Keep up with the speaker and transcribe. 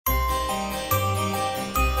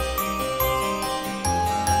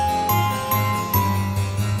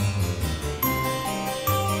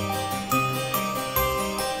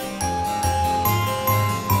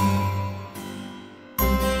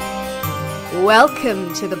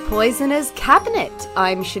Welcome to the Poisoner's Cabinet.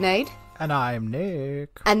 I'm Sinead. And I'm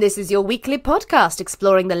Nick. And this is your weekly podcast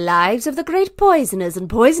exploring the lives of the great poisoners and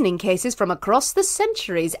poisoning cases from across the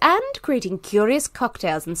centuries and creating curious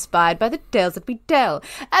cocktails inspired by the tales that we tell.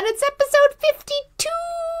 And it's episode 52!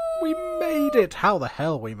 We made it! How the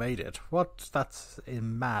hell we made it? That's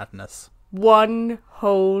in madness. 1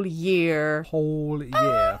 whole year. Whole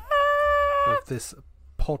year of this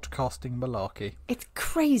podcasting malarkey. It's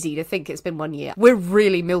crazy to think it's been 1 year. We're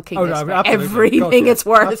really milking this for absolutely. everything it's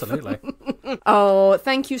worth. Absolutely. Oh,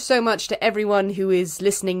 thank you so much to everyone who is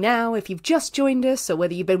listening now. If you've just joined us or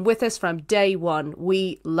whether you've been with us from day one,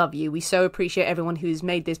 we love you. We so appreciate everyone who's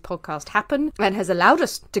made this podcast happen and has allowed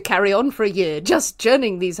us to carry on for a year, just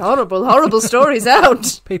churning these horrible, horrible stories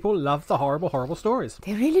out. People love the horrible, horrible stories.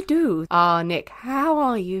 They really do. Ah, Nick, how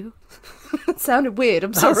are you? It sounded weird,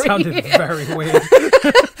 I'm sorry. That sounded very weird.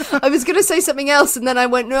 I was going to say something else and then I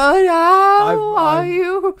went, no, how are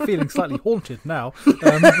you? Feeling slightly haunted now.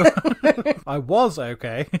 I was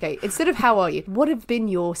okay. Okay, instead of how are you, what have been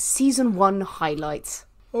your season 1 highlights?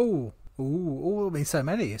 I mean,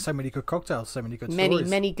 so many good cocktails, so many good stories.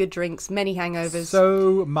 Many good drinks, many hangovers.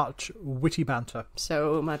 So much witty banter.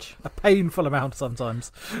 So much. A painful amount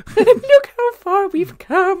sometimes. Look how far we've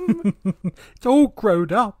come. It's all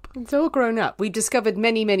grown up. It's all grown up. We discovered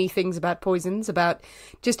many things about poisons, about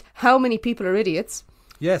just how many people are idiots.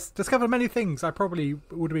 Yes, discovered many things I probably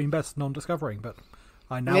would have been best non-discovering, but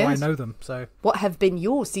I know them, so... What have been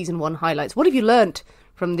your season 1 highlights? What have you learnt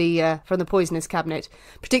from the Poisoner's Cabinet?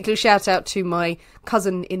 Particular shout out to my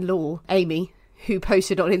cousin-in-law, Amy, who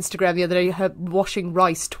posted on Instagram the other day her washing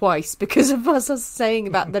rice twice because of us saying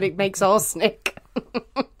about that it makes arsenic.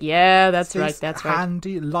 Yeah, that's right.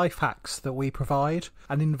 Handy life hacks that we provide,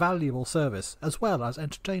 an invaluable service, as well as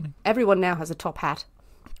entertaining. Everyone now has a top hat.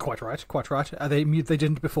 Quite right. They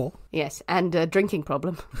didn't before. Yes, and a drinking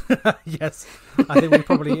problem. Yes, I think we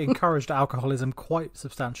probably encouraged alcoholism quite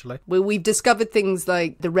substantially. We've discovered things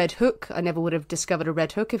like the Red Hook. I never would have discovered a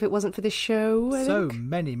Red Hook if it wasn't for this show. I think.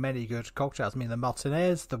 Many good cocktails. I mean, the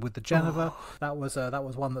Martinez, with the Geneva. That was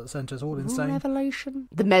one that sent us all insane. Revelation.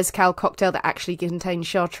 The mezcal cocktail that actually contained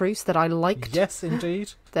chartreuse that I liked. Yes,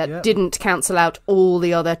 indeed. That didn't cancel out all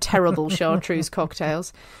the other terrible chartreuse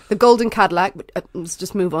cocktails. The Golden Cadillac, let's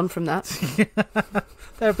just move on from that.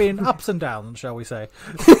 There have been ups and downs, shall we say.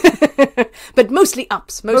 But mostly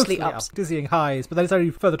ups, mostly ups. Dizzying highs, but then it's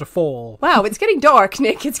only further to fall. Wow, it's getting dark,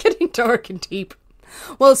 Nick. It's getting dark and deep.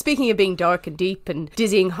 Well, speaking of being dark and deep and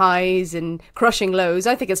dizzying highs and crushing lows,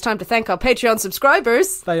 I think it's time to thank our Patreon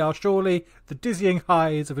subscribers. They are surely the dizzying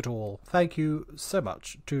highs of it all. Thank you so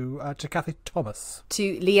much to Kathy Thomas.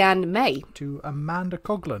 To Leanne May. To Amanda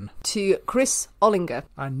Coughlin. To Chris Ollinger.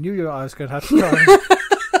 I knew I was going to have to try.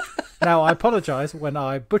 Now, I apologise when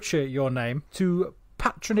I butcher your name. To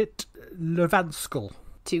Patronit Levanskul.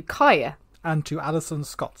 To Kaya. And to Alison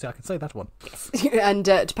Scott. See, I can say that one. Yes. And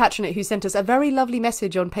to Patronit, who sent us a very lovely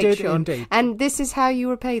message on Patreon. Did indeed. And this is how you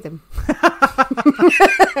repay them.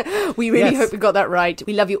 We really hope we got that right.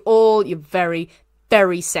 We love you all. You're very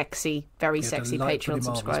sexy Patreon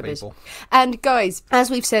subscribers. People. And guys, as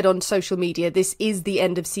we've said on social media, this is the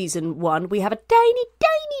end of season 1. We have a tiny,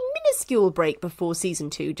 minuscule break before season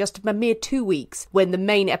 2, just a mere 2 weeks, when the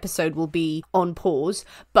main episode will be on pause.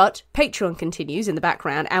 But Patreon continues in the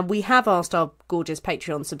background, and we have asked our gorgeous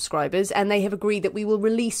Patreon subscribers, and they have agreed that we will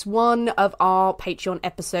release one of our Patreon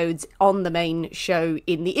episodes on the main show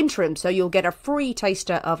in the interim. So you'll get a free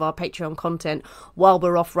taster of our Patreon content while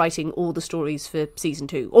we're off writing all the stories for season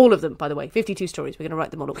 2. All of them, by the way. 52 stories. We're going to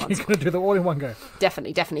write them all at once. You're going to do them all in one go.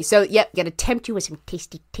 Definitely. So, yep, going to tempt you with some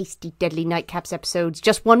tasty, deadly Nightcaps episodes.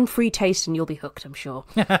 Just one free taste and you'll be hooked, I'm sure.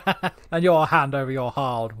 And you'll hand over your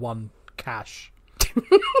hard-won cash.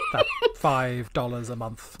 That $5 a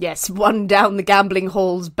month. Yes, one down the gambling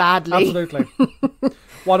halls badly. Absolutely.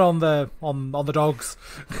 One on the dogs.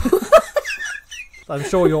 I'm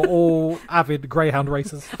sure you're all avid greyhound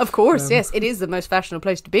racers. Of course, yes. It is the most fashionable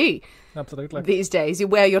place to be. Absolutely. These days, you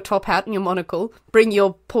wear your top hat and your monocle, bring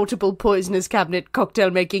your portable Poisoner's Cabinet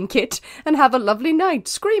cocktail-making kit, and have a lovely night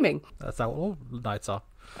screaming. That's how all nights are.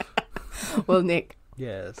 Well, Nick.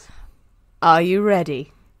 Yes. Are you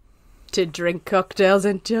ready to drink cocktails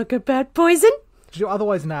and talk about poison?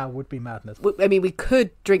 Otherwise now would be madness. I mean, we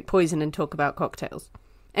could drink poison and talk about cocktails.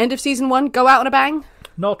 End of season 1, go out on a bang?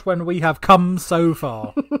 Not when we have come so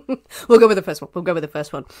far. We'll go with the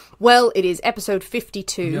first one. Well, it is episode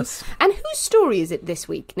 52. Yes. And whose story is it this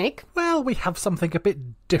week, Nick? Well, we have something a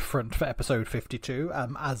bit different for episode 52,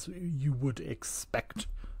 as you would expect.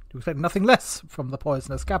 You expect nothing less from the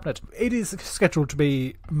Poisoner's Cabinet. It is scheduled to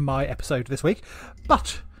be my episode this week,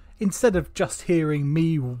 but instead of just hearing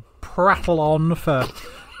me prattle on for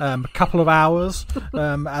a couple of hours,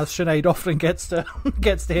 as Sinead often gets to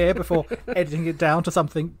hear before editing it down to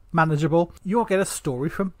something manageable, you'll get a story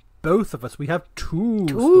from both of us. We have two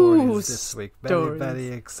stories this week. Very, very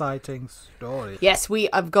exciting stories. Yes, we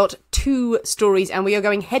have got 2 stories, and we are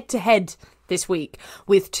going head to head this week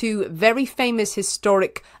with 2 very famous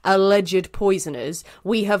historic alleged poisoners.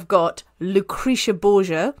 We have got Lucrezia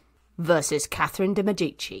Borgia versus Catherine de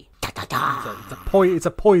Medici. It's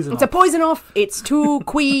a poison. It's a poison off. It's 2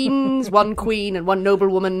 queens, 1 queen and 1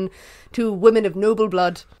 noblewoman, 2 women of noble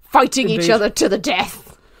blood fighting each other to the death.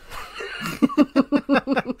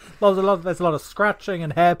 There's a lot of scratching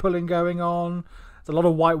and hair pulling going on. There's a lot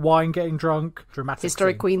of white wine getting drunk. Dramatic.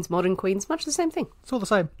 Historic scene. queens, modern queens, much the same thing. It's all the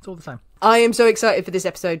same. It's all the same. I am so excited for this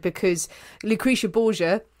episode because Lucrezia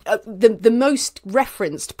Borgia, the most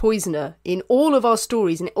referenced poisoner in all of our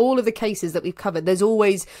stories, in all of the cases that we've covered, there's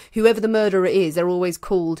always, whoever the murderer is, they're always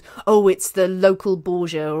called, oh, it's the local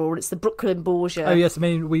Borgia, or it's the Brooklyn Borgia. Oh, yes, I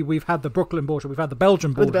mean, we've had the Brooklyn Borgia, we've had the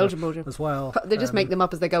Belgian Borgia, as well. They just make them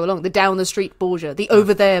up as they go along. The down-the-street Borgia, the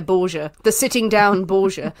over-there Borgia, the sitting-down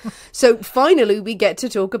Borgia. So finally we get to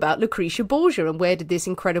talk about Lucrezia Borgia, and where did this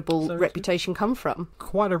incredible reputation come from?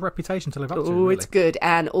 Quite a reputation to live up to, Oh, really. It's good.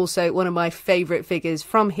 And also one of my favourite figures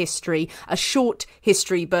from history, a short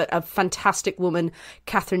history, but a fantastic woman,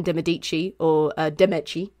 Catherine de Medici, or de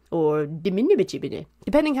Medici, or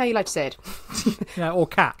depending how you like to say it. Yeah, or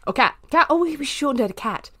cat. Or cat. Cat. Oh, we shortened her to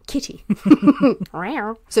cat. Kitty.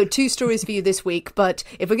 So 2 stories for you this week, but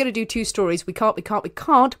if we're going to do 2 stories, we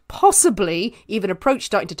can't possibly even approach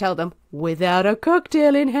starting to tell them without a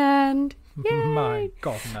cocktail in hand. Yay. My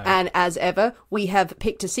God, no. And as ever, we have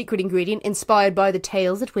picked a secret ingredient inspired by the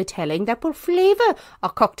tales that we're telling that will flavour our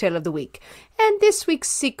cocktail of the week. And this week's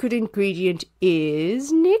secret ingredient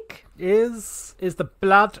is, Nick? Is the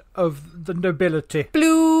blood of the nobility.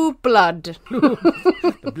 Blue blood.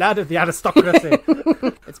 The blood of the aristocracy.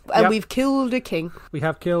 And we've killed a king. We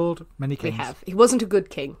have killed many kings. We have. He wasn't a good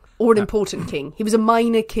king or an important king. He was a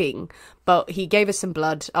minor king, but he gave us some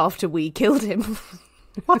blood after we killed him.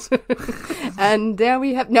 What? And there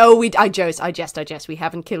we have... No, I jest. We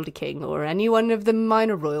haven't killed a king or any one of the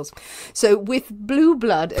minor royals. So with blue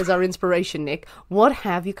blood as our inspiration, Nick, what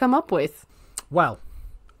have you come up with? Well,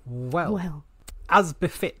 as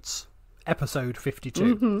befits episode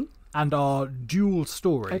 52 and our dual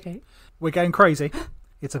story, we're going crazy.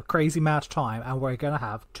 It's a crazy mad time, and we're going to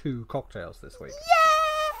have 2 cocktails this week.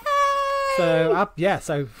 So,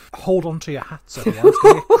 so hold on to your hats, everyone. It's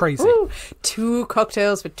going to get crazy. 2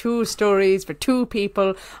 cocktails for 2 stories for 2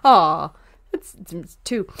 people. It's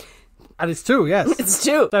 2. And it's 2, yes. It's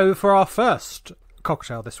 2. So for our first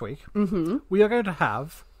cocktail this week, we are going to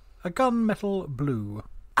have a gunmetal blue.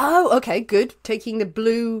 Oh, okay, good. Taking the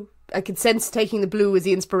blue... I could sense taking the blue as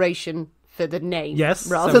the inspiration for the name. Yes.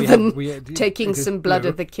 Rather than taking some blood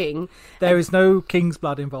of the king. There is no king's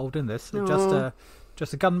blood involved in this.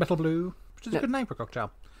 Just a gunmetal blue, which is a good name for a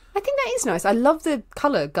cocktail. I think that is nice. I love the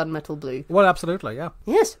colour gunmetal blue. Well, absolutely, yeah.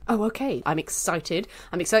 Yes. Oh, okay. I'm excited.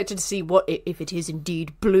 I'm excited to see if it is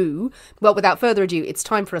indeed blue. Well, without further ado, it's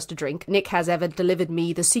time for us to drink. Nick has ever delivered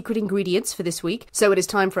me the secret ingredients for this week, so it is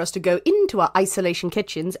time for us to go into our isolation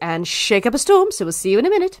kitchens and shake up a storm. So we'll see you in a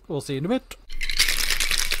minute. We'll see you in a bit.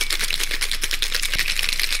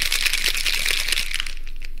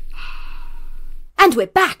 And we're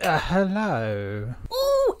back. Hello.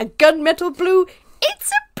 Ooh, a gunmetal blue.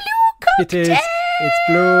 It's a blue cocktail. It is. It's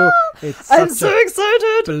blue. I'm so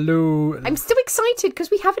excited. Blue. I'm so excited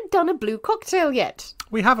because we haven't done a blue cocktail yet.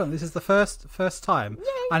 We haven't. This is the first time.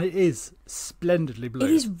 Yay. And it is splendidly blue.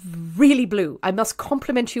 It is really blue. I must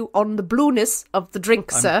compliment you on the blueness of the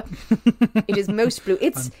drink, sir. It is most blue.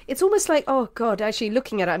 It's almost like, oh God, actually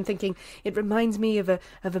looking at it, I'm thinking it reminds me of a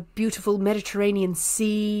beautiful Mediterranean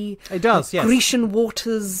sea. It does, yes. Grecian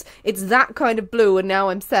waters. It's that kind of blue, and now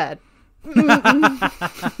I'm sad.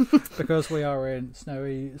 Because we are in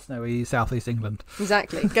snowy southeast England.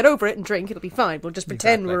 Exactly. Get over it and drink. It'll be fine. We'll just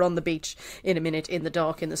pretend we're on the beach in a minute, in the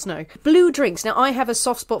dark, in the snow. Blue drinks. Now, I have a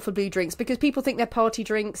soft spot for blue drinks because people think they're party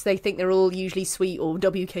drinks. They think they're all usually sweet or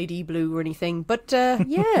WKD blue or anything. But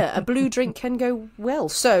a blue drink can go well.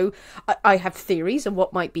 So I have theories on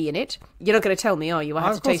what might be in it. You're not going to tell me, are you? I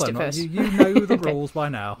have to taste it first. You know the rules by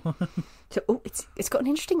now. So, it's got an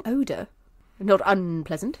interesting odour. Not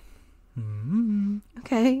unpleasant.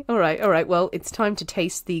 Okay, all right. Well, it's time to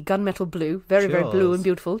taste the gunmetal blue. Very, very blue and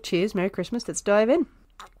beautiful. Cheers, Merry Christmas. Let's dive in.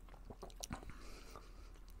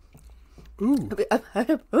 Ooh,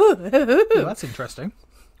 that's interesting.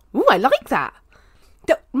 Ooh, I like that.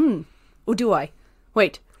 Or do I?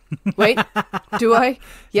 Wait. Wait, do I?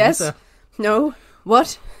 Yes? Yes, no?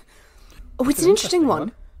 What? Oh, it's an interesting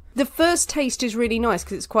one. The first taste is really nice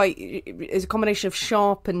because it's a combination of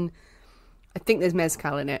sharp and I think there's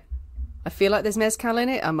mezcal in it. I feel like there's mezcal in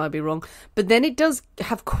it. I might be wrong. But then it does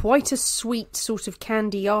have quite a sweet sort of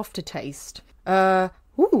candy aftertaste.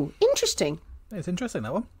 Ooh, interesting. It's interesting,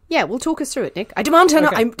 that one. Yeah, we'll talk us through it, Nick. I demand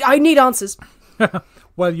I need answers.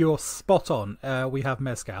 Well, you're spot on. We have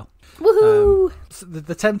mezcal. Woohoo! So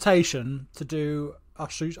the temptation to do our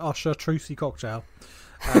chartreuse cocktail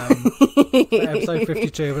for episode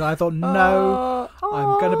 52, but I thought, no,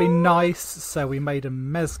 I'm going to be nice, so we made a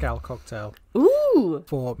mezcal cocktail. Ooh!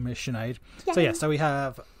 For Miss Sinead. Yay. So we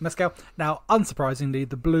have mezcal. Now, unsurprisingly,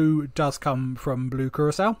 the blue does come from blue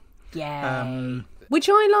curacao. Yeah. Which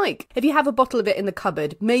I like. If you have a bottle of it in the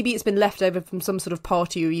cupboard, maybe it's been left over from some sort of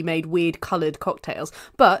party or you made weird coloured cocktails,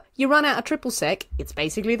 but you run out of triple sec, it's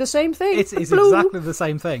basically the same thing. It's exactly the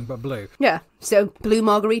same thing, but blue. Yeah, so blue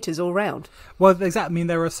margaritas all round. Well, exactly. I mean,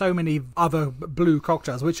 there are so many other blue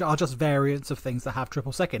cocktails, which are just variants of things that have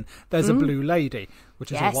triple sec in. There's a blue lady,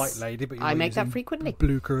 which is a white lady, but I make that frequently.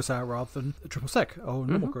 Blue curacao rather than triple sec or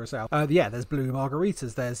normal curacao. There's blue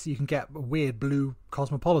margaritas. You can get weird blue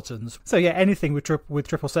cosmopolitans. So yeah, anything with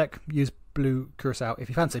triple sec, use blue curacao if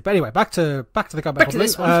you fancy. But anyway, back to the gunmetal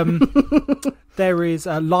this one. There is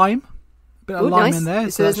lime, bit of lime in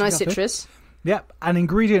there. So there's nice citrus. Yep, an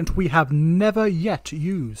ingredient we have never yet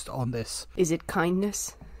used on this. Is it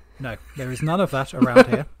kindness? No, there is none of that around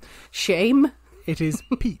here. Shame? It is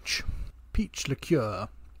peach liqueur.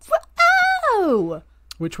 Oh!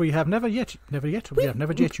 Which we have never yet used. Never yet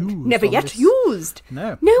used?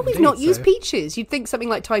 No. No, we've not used peaches. You'd think something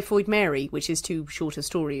like Typhoid Mary, which is too short a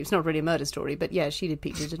story. It's not really a murder story, but yeah, she did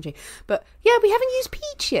peaches, didn't she? But yeah, we haven't used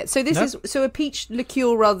peach yet. So this is a peach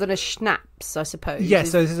liqueur rather than a schnapps, I suppose.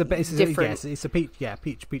 Yes, so this is different. Yes, it's a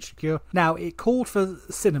peach liqueur. Now, it called for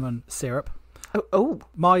cinnamon syrup. Oh.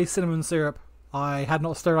 My cinnamon syrup, I had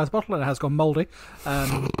not sterilised bottle and it has gone mouldy.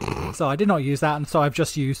 So I did not use that, and so I've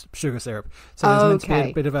just used sugar syrup. So there's meant to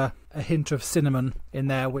be a bit of a hint of cinnamon in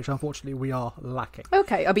there, which unfortunately we are lacking.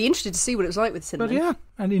 Okay, I'll be interested to see what it's like with cinnamon. But yeah,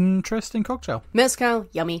 an interesting cocktail. Mezcal,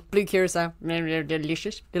 yummy. Blue curacao,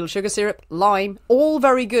 delicious. Little sugar syrup, lime, all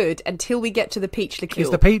very good until we get to the peach liqueur. It's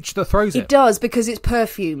the peach that throws it. It does, because it's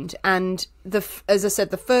perfumed, and as I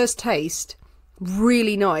said, the first taste,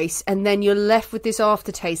 really nice, and then you're left with this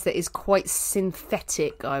aftertaste that is quite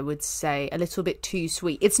synthetic, I would say, a little bit too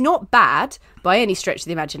sweet. It's not bad by any stretch of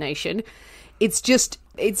the imagination. It's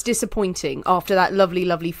disappointing after that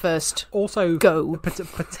lovely first also go.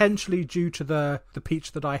 Potentially due to the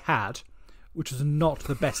peach that I had, which is not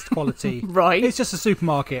the best quality. Right. It's just a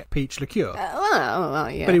supermarket peach liqueur.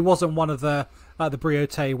 Yeah. But it wasn't one of the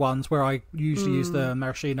brioche ones where I usually use the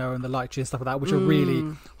maraschino and the lychee and stuff like that, which are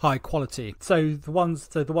really high quality. So the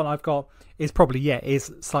one I've got is probably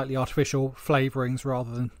is slightly artificial flavourings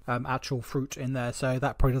rather than actual fruit in there. So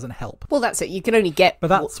that probably doesn't help. Well, that's it. You can only get. But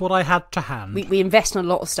that's what I had to hand. We invest in a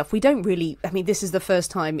lot of stuff. We don't really. I mean, this is the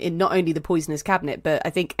first time in not only the Poisoner's Cabinet, but I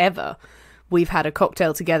think ever we've had a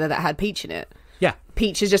cocktail together that had peach in it. Yeah.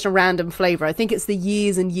 Peach is just a random flavour. I think it's the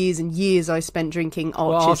years and years and years I spent drinking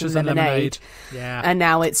Arches and lemonade. Yeah. And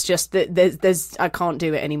now it's just that there's I can't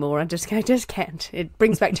do it anymore. I just can't. It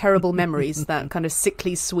brings back terrible memories, that kind of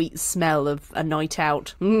sickly sweet smell of a night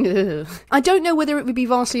out. I don't know whether it would be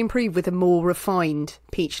vastly improved with a more refined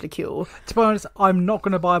peach liqueur. To be honest, I'm not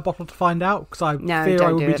going to buy a bottle to find out because I fear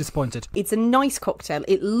I will be disappointed. It's a nice cocktail.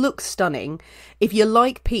 It looks stunning. If you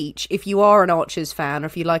like peach, if you are an Archer's fan, or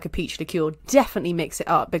if you like a peach liqueur, definitely mix it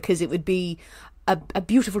up, because it would be a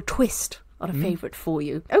beautiful twist on a favourite for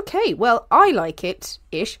you. Okay, well, I like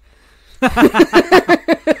it-ish.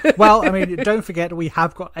 Well, I mean, don't forget we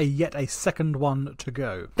have got yet a second one to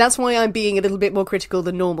go. That's why I'm being a little bit more critical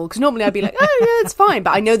than normal, because normally I'd be like, oh yeah, it's fine,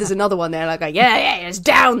 but I know there's another one there, like, yeah, it's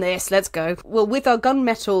down this, let's go. Well, with our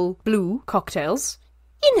gunmetal blue cocktails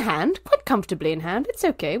in hand, quite comfortably in hand, it's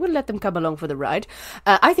okay, we'll let them come along for the ride.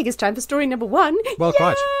 I think it's time for story number 1. Well,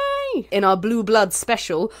 quite. In our Blue Blood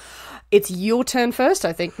special, it's your turn first,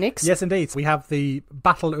 I think, Nix. Yes, indeed. We have the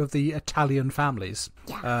battle of the Italian families,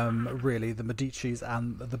 really, the Medicis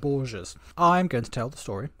and the Borgias. I'm going to tell the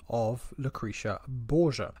story of Lucrezia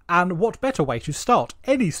Borgia. And what better way to start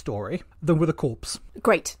any story than with a corpse?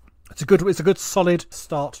 Great. It's a good solid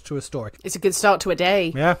start to a story. It's a good start to a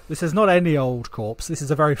day. Yeah, this is not any old corpse. This is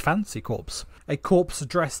a very fancy corpse. A corpse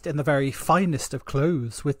dressed in the very finest of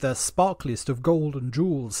clothes, with the sparkliest of gold and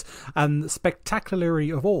jewels, and spectacularly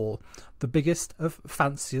of all, the biggest of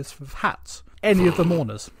fanciest of hats any of the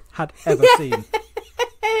mourners had ever seen.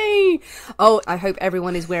 me. Oh, I hope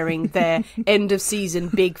everyone is wearing their end of season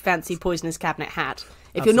big fancy poisonous cabinet hat.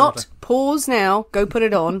 If you're not, pause now, go put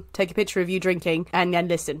it on, take a picture of you drinking, and then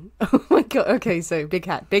listen. Oh my God. Okay, so big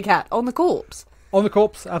hat on the corpse. On the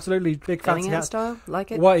corpse, absolutely. Big fancy Going out hat. style,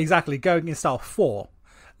 like it? Well, exactly, going in style. 4,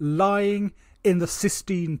 lying in the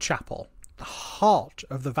Sistine Chapel, the heart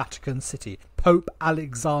of the Vatican City, Pope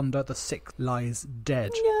Alexander VI lies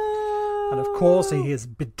dead. No. And of course he is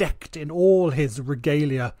bedecked in all his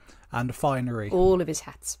regalia and finery. All of his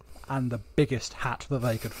hats. And the biggest hat that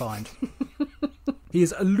they could find. He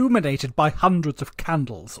is illuminated by hundreds of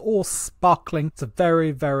candles, all sparkling. It's a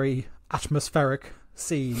very, very atmospheric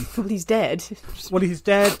scene. Well, he's dead. Well, he's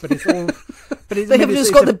dead, but it's all... But They haven't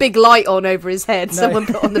just got the big light on over his head. No. Someone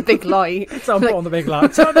put on the big light. Someone put on the big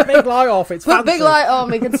light. Turn the big light off. It's fancy. Put the big light on.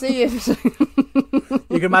 We can see it.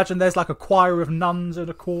 You can imagine there's like a choir of nuns in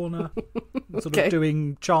a corner, sort of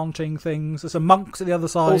doing chanting things. There's some monks at the other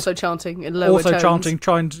side, also chanting in lower tones. Chanting,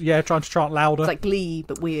 trying to chant louder. It's like Glee,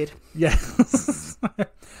 but weird. Yes.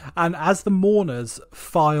 And as the mourners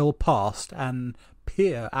file past and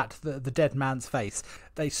peer at the dead man's face,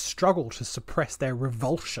 they struggle to suppress their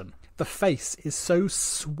revulsion. The face is so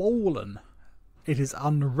swollen it is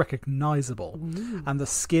unrecognisable, and the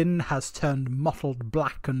skin has turned mottled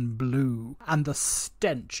black and blue, and the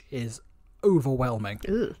stench is overwhelming.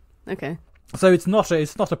 Ugh. Okay. So it's not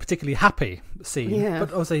a particularly happy scene,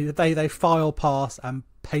 but obviously they file past and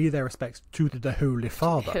pay their respects to the Holy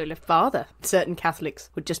Father. Holy Father. Certain Catholics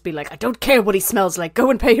would just be like, I don't care what he smells like, go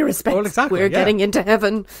and pay your respects. Well, exactly, We're getting into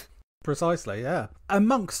heaven. Precisely, yeah.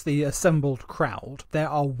 Amongst the assembled crowd, there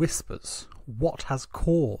are whispers. What has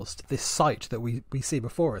caused this sight that we see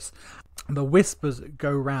before us? And the whispers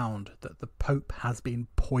go round that the Pope has been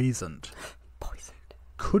poisoned. Poisoned.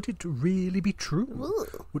 Could it really be true?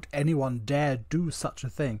 Ooh. Would anyone dare do such a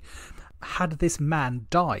thing? Had this man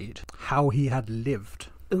died, how he had lived?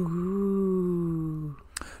 Ooh.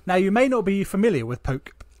 Now, you may not be familiar with Pope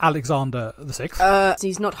Alexander VI.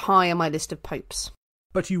 He's not high on my list of popes.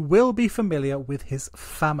 But you will be familiar with his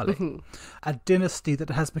family, a dynasty that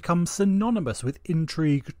has become synonymous with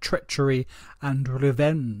intrigue, treachery, and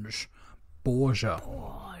revenge. Borgia.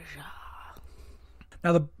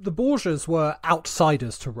 Now, the Borgias were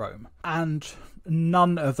outsiders to Rome, and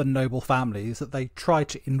none of the noble families that they tried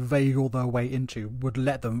to inveigle their way into would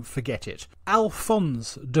let them forget it.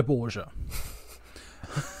 Alphonse de Borgia.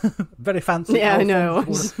 Very fancy. Yeah,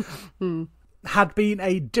 Alphonse I know. had been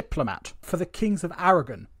a diplomat for the kings of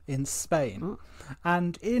Aragon in Spain.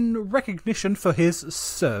 And in recognition for his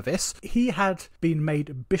service, he had been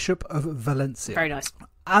made Bishop of Valencia. Very nice.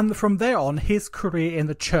 And from there on, his career in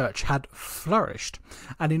the church had flourished.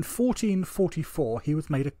 And in 1444, he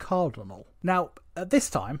was made a cardinal. Now, at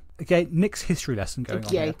this time, again, Nick's history lesson going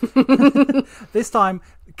on here. This time,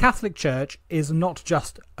 the Catholic Church is not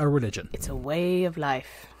just a religion. It's a way of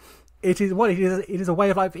life. It is a way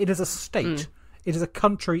of life. It is a state. It is a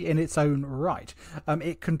country in its own right.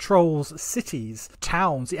 It controls cities,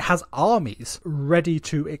 towns. It has armies ready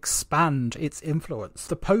to expand its influence.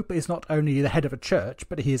 The Pope is not only the head of a church,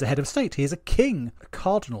 but he is a head of state. He is a king.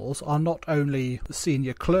 Cardinals are not only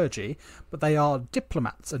senior clergy, but they are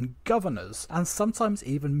diplomats and governors, and sometimes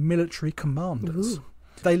even military commanders. Ooh.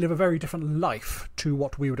 They live a very different life to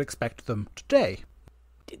what we would expect them today.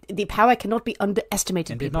 The power cannot be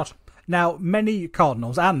underestimated. Indeed not. Now, many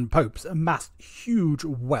cardinals and popes amassed huge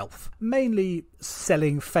wealth, mainly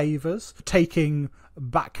selling favours, taking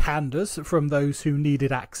backhanders from those who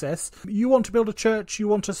needed access. You want to build a church, you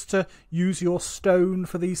want us to use your stone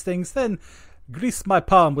for these things, then grease my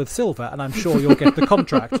palm with silver and I'm sure you'll get the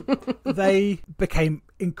contract. They became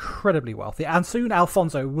incredibly wealthy, and soon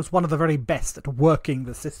Alfonso was one of the very best at working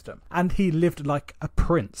the system, and he lived like a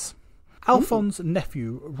prince. Alfonso's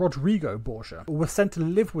nephew, Rodrigo Borgia, was sent to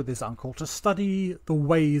live with his uncle to study the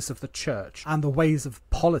ways of the church and the ways of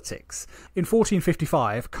politics. In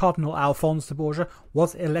 1455, Cardinal Alphonse de Borgia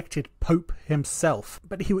was elected Pope himself,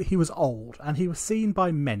 but he was old, and he was seen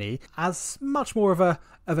by many as much more of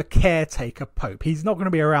a caretaker pope. He's not going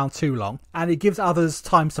to be around too long, and it gives others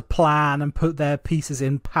time to plan and put their pieces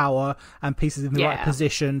in power and pieces in the right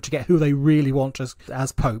position to get who they really want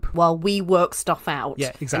as pope. While we work stuff out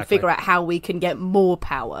and figure out how we can get more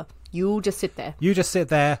power. You just sit there. You just sit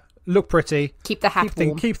there, look pretty, keep the hat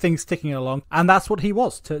warm, keep things ticking along, and that's what he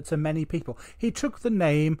was to many people. He took the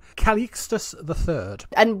name Calixtus III,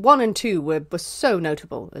 and 1 and 2 were so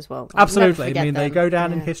notable as well. Absolutely, I mean they go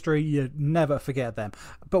down in history. You never forget them.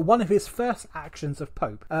 But one of his first actions of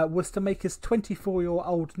Pope was to make his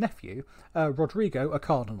 24-year-old nephew Rodrigo a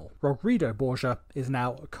cardinal. Rodrigo Borgia is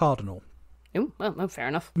now a cardinal. Oh, well, fair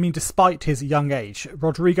enough. I mean, despite his young age,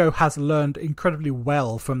 Rodrigo has learned incredibly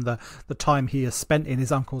well from the time he has spent in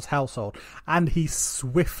his uncle's household, and he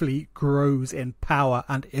swiftly grows in power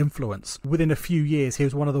and influence. Within a few years, he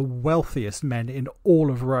was one of the wealthiest men in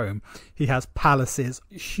all of Rome. He has palaces,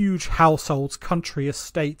 huge households, country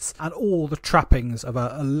estates, and all the trappings of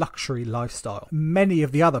a luxury lifestyle. Many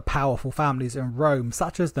of the other powerful families in Rome,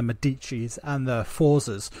 such as the Medicis and the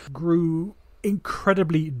Forzas, grew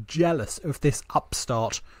incredibly jealous of this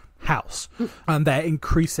upstart house and their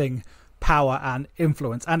increasing power and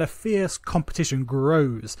influence, and a fierce competition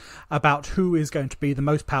grows about who is going to be the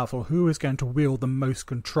most powerful, who is going to wield the most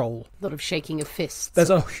control. A lot of shaking of fists.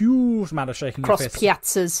 There's a huge amount of shaking Cross of fists.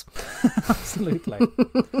 piazzas. Absolutely.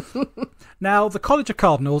 Now, the College of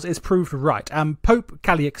Cardinals is proved right, and Pope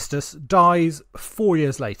Calixtus dies 4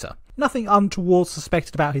 years later. Nothing untoward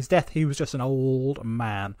suspected about his death. He was just an old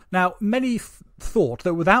man. Now, many thought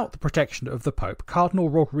that without the protection of the Pope, Cardinal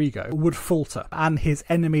Rodrigo would falter and his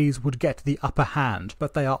enemies would get the upper hand,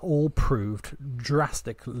 but they are all proved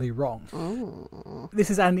drastically wrong. Oh. This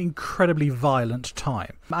is an incredibly violent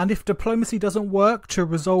time, and if diplomacy doesn't work to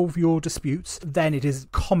resolve your disputes, then it is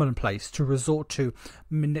commonplace to resort to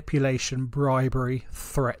manipulation, bribery,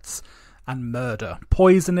 threats, and murder.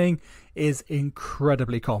 Poisoning is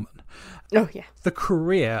incredibly common. Oh, yeah. The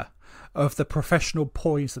career of the professional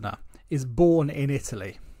poisoner is born in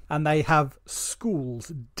Italy, and they have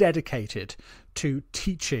schools dedicated to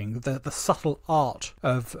teaching the subtle art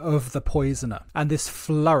of the poisoner, and this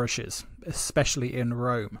flourishes, especially in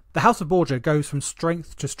Rome. The House of Borgia goes from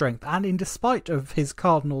strength to strength, and in despite of his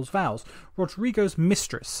cardinal's vows, Rodrigo's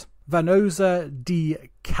mistress, Vanosa di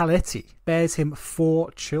Caletti, bears him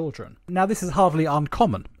 4 children. Now, this is hardly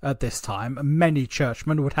uncommon at this time. Many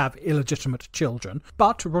churchmen would have illegitimate children,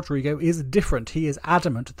 but Rodrigo is different. He is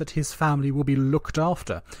adamant that his family will be looked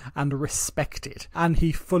after and respected, and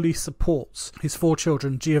he fully supports his 4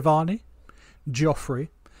 children, Giovanni,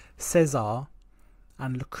 Geoffrey, Cesar,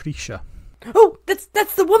 and Lucrezia. Oh,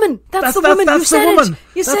 that's the woman. That's the woman. You said it.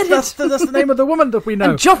 You said it. That's the name of the woman that we know.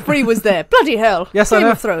 And Joffrey was there. Bloody hell. Yes, Game I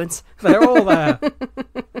know. of Thrones. They're all there.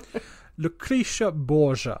 Lucrezia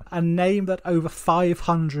Borgia, a name that over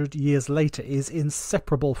 500 years later is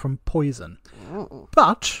inseparable from poison. Oh.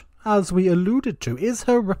 But, as we alluded to, is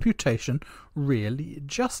her reputation really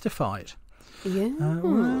justified?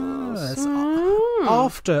 Yes.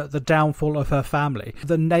 After the downfall of her family,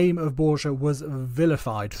 the name of Borgia was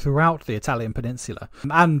vilified throughout the Italian peninsula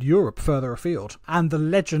and Europe further afield, and the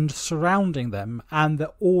legend surrounding them and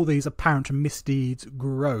all these apparent misdeeds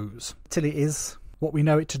grows till it is what we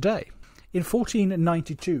know it today. In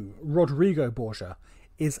 1492, Rodrigo Borgia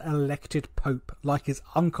is elected pope like his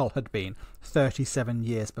uncle had been 37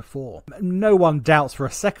 years before. No one doubts for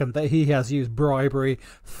a second that he has used bribery,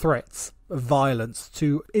 threats, violence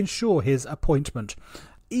to ensure his appointment.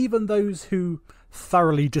 Even those who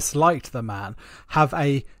thoroughly disliked the man have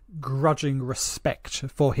a grudging respect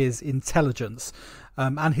for his intelligence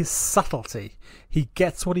and his subtlety. He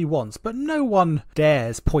gets what he wants, but no one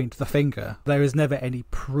dares point the finger. There is never any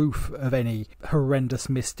proof of any horrendous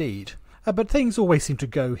misdeed. But things always seem to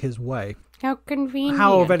go his way. How convenient.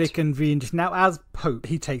 How very convenient. Now, as Pope,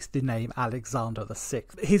 he takes the name Alexander VI.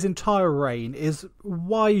 His entire reign is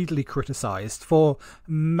widely criticised for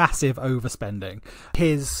massive overspending,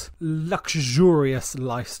 his luxurious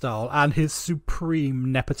lifestyle, and his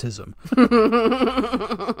supreme nepotism.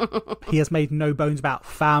 He has made no bones about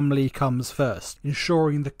family comes first,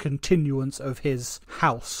 ensuring the continuance of his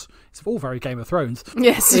house. It's all very Game of Thrones.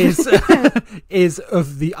 Yes. is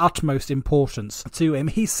of the utmost importance to him.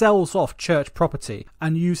 He sells off church property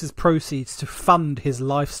and uses proceeds to fund his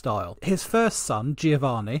lifestyle. His first son,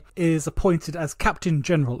 Giovanni, is appointed as Captain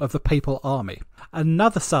General of the Papal Army.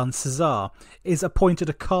 Another son, Cesar, is appointed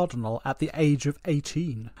a cardinal at the age of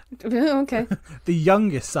 18. Okay. The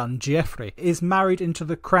youngest son, Geoffrey, is married into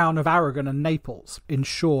the crown of Aragon and Naples,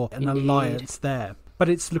 ensure an alliance there. But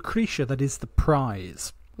it's Lucrezia that is the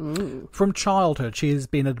prize. Ooh. From childhood, she has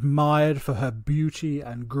been admired for her beauty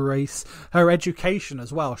and grace, her education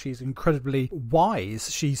as well. She's incredibly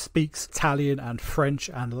wise. She speaks Italian and French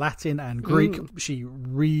and Latin and Greek. She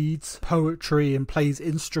reads poetry and plays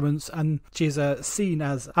instruments, and she's seen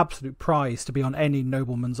as absolute prize to be on any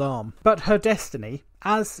nobleman's arm. But her destiny,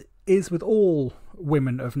 as is with all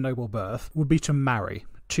women of noble birth, would be to marry,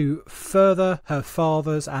 to further her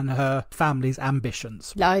father's and her family's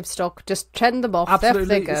ambitions. Livestock, just send them off. Absolutely,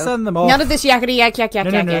 There they go. send them off. None of this yakety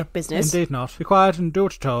yak business. Indeed not. Be quiet and do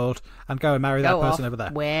what you're told, and go and marry that person over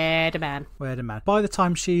there. Wed a man. By the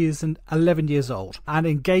time she is 11 years old, an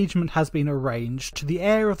engagement has been arranged to the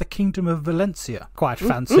heir of the Kingdom of Valencia. Quite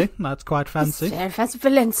fancy. That's quite fancy.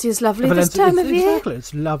 Valencia's lovely this time of year. Exactly,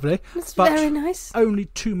 it's lovely. It's very nice. Only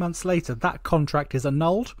 2 months later, that contract is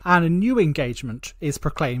annulled, and a new engagement is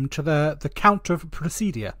proclaimed to the Count of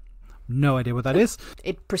Presidia. No idea what that is.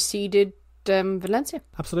 It preceded Valencia.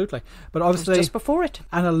 Absolutely. But obviously, just before it,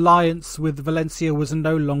 an alliance with Valencia was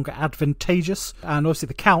no longer advantageous, and obviously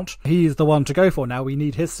the Count, he is the one to go for now. We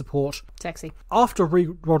need his support. Sexy. After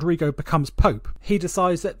Rodrigo becomes Pope, he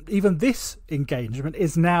decides that even this engagement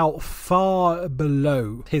is now far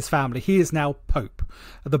below his family. He is now Pope.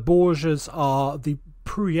 The Borgias are the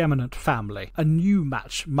preeminent family. A new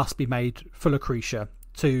match must be made for Lucrezia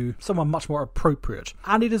to someone much more appropriate,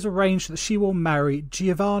 and it is arranged that she will marry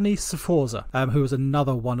Giovanni Sforza, who is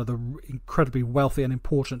another one of the incredibly wealthy and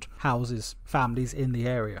important families in the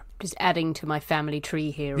area. Just adding to my family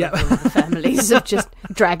tree here of all the families of just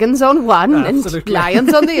dragons on one and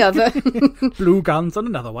lions on the other. Blue guns on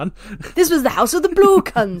another one. This was the house of the blue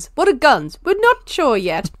guns. What are guns? We're not sure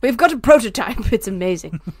yet. We've got a prototype. It's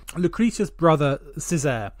amazing. Lucrezia's brother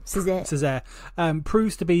Cesare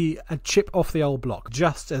proves to be a chip off the old block,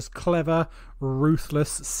 just as clever,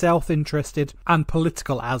 ruthless, self-interested and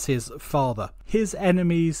political as his father. His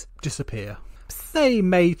enemies disappear. They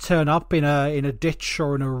may turn up in a ditch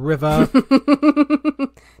or in a river.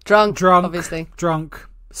 Drunk, obviously. Drunk,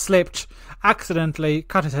 slipped, accidentally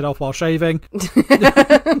cut his head off while shaving.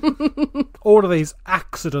 All of these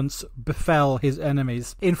accidents befell his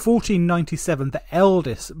enemies. In 1497, the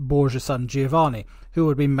eldest Borgia son, Giovanni, who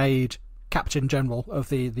had been made Captain General of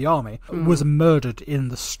the army, was murdered in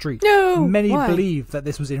the street. No! Many Why? believe that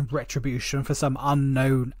this was in retribution for some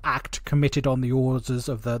unknown act committed on the orders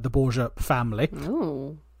of the Borgia family.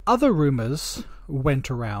 Ooh. Other rumours went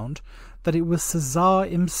around that it was Cesare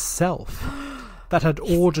himself that had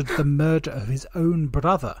ordered the murder of his own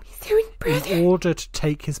brother in order to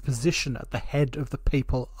take his position at the head of the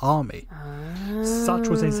papal army. Such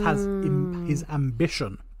was his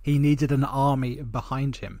ambition. He needed an army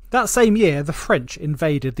behind him. That same year, the French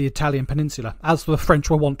invaded the Italian peninsula, as the French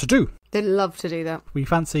were wont to do. They love to do that. We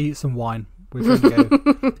fancy some wine. We're going to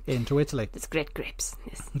go into Italy. It's great grapes.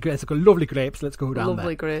 Yes. It's got lovely grapes. Let's go down there.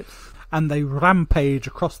 Lovely grapes. And they rampage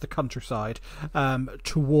across the countryside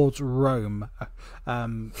towards Rome.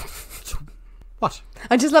 What?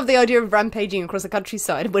 I just love the idea of rampaging across the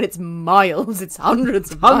countryside when it's miles. It's hundreds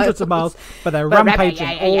of miles. But they're rampaging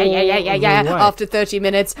all the way. After 30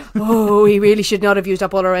 minutes, we really should not have used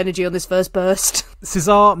up all our energy on this first burst.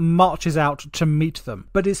 Cesare marches out to meet them,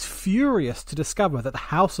 but is furious to discover that the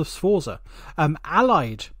House of Sforza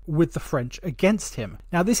allied with the French against him.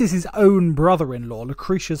 Now, this is his own brother-in-law,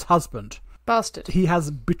 Lucrezia's husband. Bastard. He has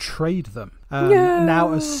betrayed them. No.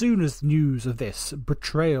 Now, as soon as news of this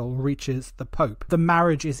betrayal reaches the Pope, the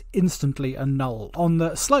marriage is instantly annulled on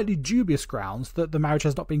the slightly dubious grounds that the marriage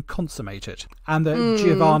has not been consummated and that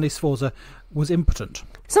Giovanni Sforza was impotent.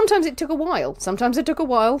 Sometimes it took a while. Sometimes it took a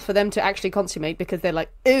while for them to actually consummate because they're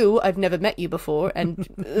like, "Ew, I've never met you before," and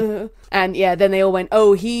and then they all went,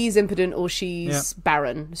 "Oh, he's impotent or she's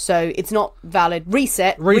barren, so it's not valid."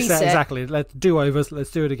 Reset. Exactly. Let's do-overs. Let's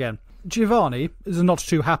do it again. Giovanni is not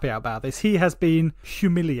too happy about this. He has been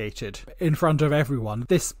humiliated in front of everyone.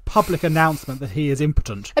 This public announcement that he is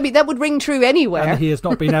impotent. I mean, that would ring true anywhere. And he has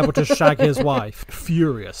not been able to shag his wife.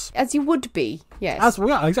 Furious. As you would be, yes.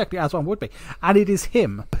 Exactly, as one would be. And it is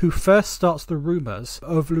him who first starts the rumours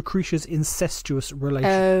of Lucrezia's incestuous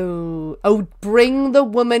relation. Oh, bring the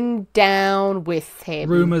woman down with him.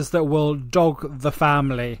 Rumours that will dog the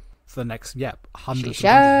family for the next, hundreds she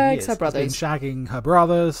of shags years. her brothers. She's been shagging her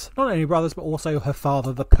brothers. Not only brothers, but also her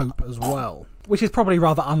father, the Pope, as well. Which is probably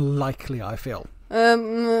rather unlikely, I feel.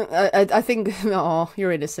 I think... Oh,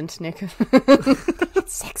 you're innocent, Nick.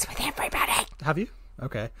 Sex with everybody. Have you?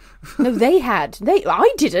 Okay. No, they had.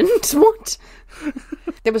 I didn't. What?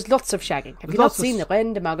 There was lots of shagging. Have you not seen the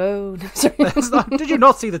Reine de Margot? No, sorry. Did you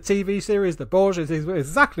not see the TV series, The Borgia? It's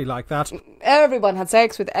exactly like that. Everyone had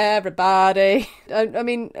sex with everybody. I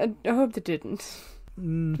mean, I hope they didn't.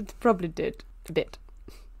 They probably did. A bit.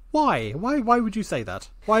 Why? Why would you say that?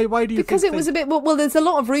 Why do you Because think it was a bit... Well, there's a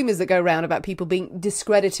lot of rumours that go around about people being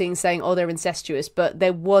discrediting, saying, oh, they're incestuous, but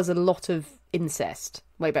there was a lot of incest.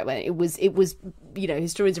 way back when. It was,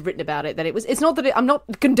 historians have written about it, that it's not that I'm not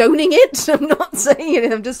condoning it, I'm not saying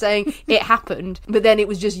it, I'm just saying it happened, but then it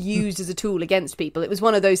was just used as a tool against people. It was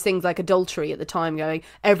one of those things like adultery at the time, going,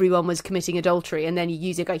 everyone was committing adultery, and then you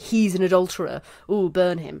use it, going, he's an adulterer, ooh,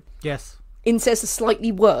 burn him. Yes. Incest is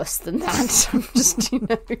slightly worse than that. Just,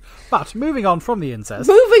 But moving on from the incest.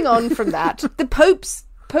 Moving on from that, the popes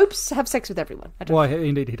have sex with everyone. Why,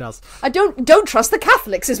 indeed he does. I don't trust the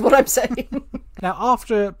Catholics, is what I'm saying. Now,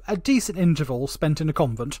 after a decent interval spent in a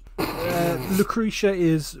convent, Lucrezia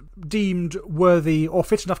is deemed worthy or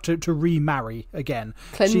fit enough to remarry again.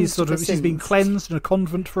 She's been cleansed in a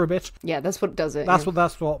convent for a bit. Yeah, that's what does it. That's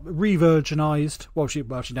what re-virginized. Well, she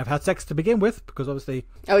never had sex to begin with, because obviously.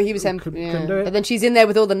 Oh, he was couldn't do it. But then she's in there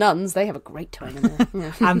with all the nuns. They have a great time in there.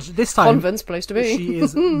 Yeah. And this time, convent's place to be. She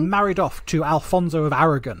is married off to Alfonso of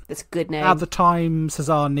Aragon. That's a good name. At the time,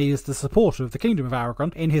 Cesar needs the support of the Kingdom of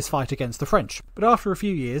Aragon in his fight against the French. But after a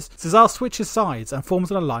few years, Cesar switches sides and forms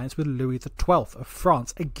an alliance with Louis XII of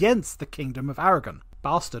France against the Kingdom of Aragon.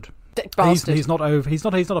 Bastard. He's not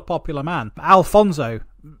a popular man. Alfonso,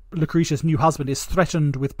 Lucrezia's new husband, is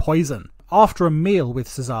threatened with poison. After a meal with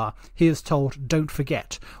Cesar, he is told, don't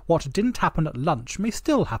forget, what didn't happen at lunch may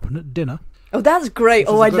still happen at dinner. Oh, that's great.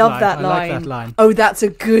 Oh, I love that line. I like that line. Oh, that's a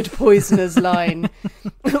good poisoner's line.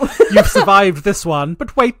 You've survived this one,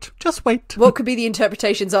 but wait, just wait. What could be the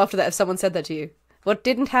interpretations after that if someone said that to you? What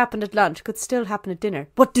didn't happen at lunch could still happen at dinner.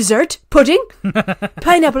 What, dessert? Pudding?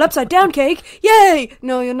 Pineapple upside down cake? Yay!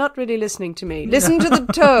 No, you're not really listening to me. Listen to the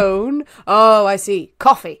tone. Oh, I see.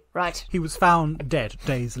 Coffee. Right. He was found dead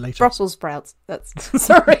days later. Brussels sprouts. That's...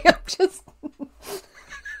 Sorry, I'm just...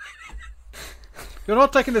 You're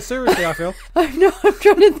not taking this seriously, I feel. I know, I'm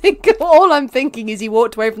trying to think. All I'm thinking is he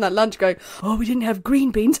walked away from that lunch going, oh, we didn't have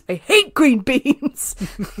green beans. I hate green beans.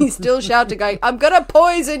 He's still shouting, going, I'm going to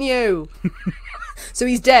poison you. So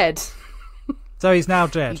he's dead. So he's now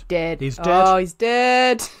dead. He's dead. He's dead. Oh, he's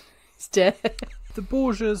dead. He's dead. The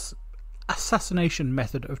Borgia's assassination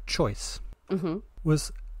method of choice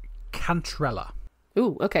was cantrella.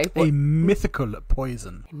 Ooh, okay. What? A mythical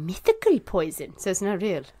poison. A mythical poison? So it's not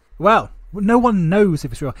real? Well, no one knows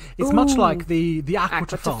if it's real. It's much like the aqua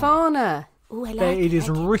tofana. Ooh, I like it is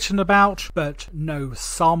written about, but no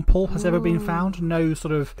sample has ever been found. No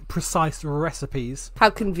sort of precise recipes. How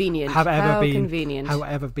convenient. Have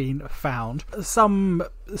ever been found. Some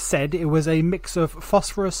said it was a mix of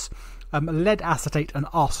phosphorus, lead acetate and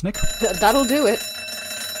arsenic. That'll do it.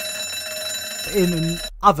 In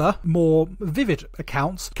other, more vivid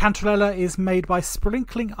accounts, cantarella is made by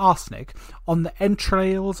sprinkling arsenic on the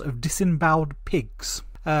entrails of disemboweled pigs.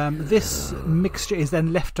 This mixture is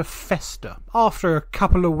then left to fester. After a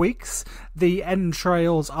couple of weeks, the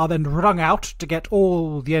entrails are then wrung out to get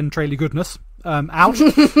all the entraily goodness out,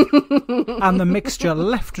 and the mixture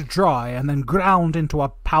left dry and then ground into a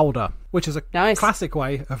powder, which is a classic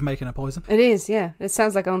way of making a poison. It is, yeah. It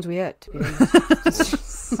sounds like Andouillette, to be honest.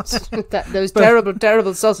 Those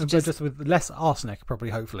terrible sausages. But just with less arsenic,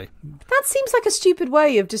 probably, hopefully. That seems like a stupid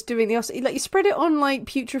way of just doing the arsenic. Like, you spread it on, like,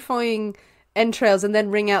 putrefying entrails and then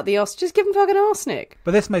wring out the arsenic. Just give them fucking arsenic.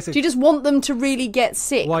 But this makes it... Do you just want them to really get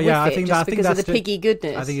sick I think because of the piggy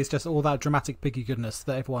goodness? I think it's just all that dramatic piggy goodness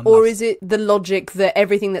that everyone Or loves. is it the logic that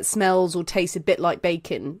everything that smells or tastes a bit like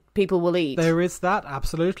bacon, people will eat? There is that,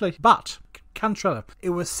 absolutely. But cantrella,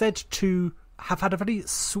 it was said to have had a very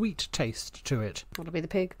sweet taste to it. That'll be the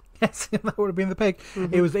pig. Yes, that would have been the pig.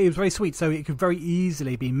 Mm-hmm. It was very sweet, so it could very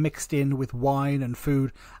easily be mixed in with wine and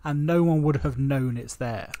food, and no one would have known it's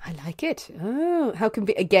there. I like it. Oh, how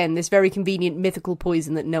again, this very convenient mythical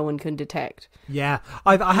poison that no one can detect. Yeah,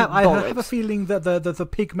 I have a feeling that the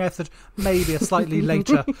pig method may be a slightly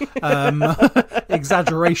later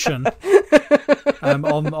exaggeration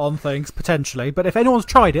on things, potentially. But if anyone's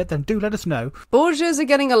tried it, then do let us know. Borgias are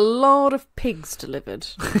getting a lot of pigs delivered.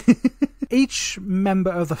 Each member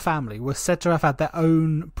of the family was said to have had their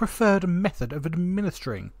own preferred method of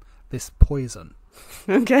administering this poison.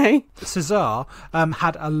 Okay. Cesar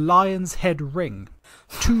had a lion's head ring,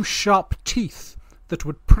 2 sharp teeth that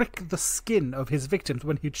would prick the skin of his victims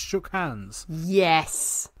when he'd shook hands.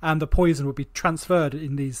 Yes. And the poison would be transferred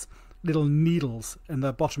in these little needles in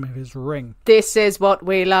the bottom of his ring. This is what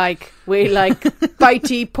we like. We like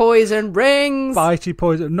bitey poison rings. Bitey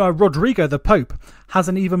poison. No, Rodrigo, the Pope, has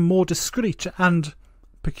an even more discreet and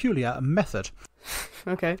peculiar method.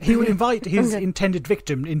 Okay. He would invite his intended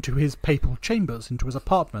victim into his papal chambers, into his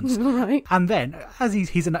apartments. Right. And then, as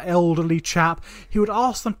he's an elderly chap, he would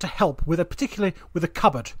ask them to help with a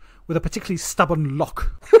cupboard with a particularly stubborn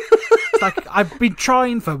lock. It's like, I've been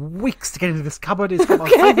trying for weeks to get into this cupboard. It's got my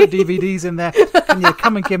favourite DVDs in there. Can you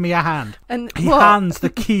come and give me a hand? And he hands the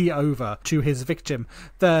key over to his victim.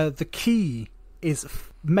 The key is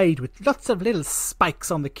made with lots of little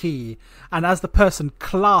spikes on the key, and as the person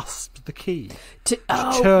clasped the key to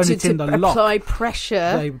turn it in the lock, apply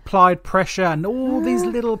pressure. They applied pressure, and all these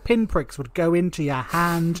little pinpricks would go into your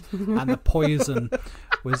hand, and the poison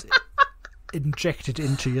was injected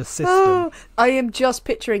into your system. Oh, I am just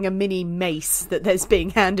picturing a mini mace that's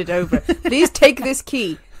being handed over. Please take this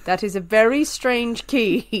key. That is a very strange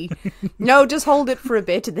key. No, just hold it for a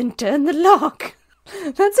bit and then turn the lock.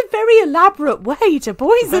 That's a very elaborate way to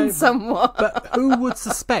poison someone. But who would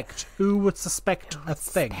suspect? Who would suspect a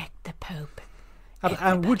thing? Suspect the Pope.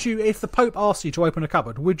 And would you, if the Pope asked you to open a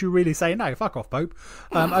cupboard, would you really say, no, fuck off, Pope,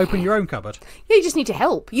 open your own cupboard? Yeah, you just need to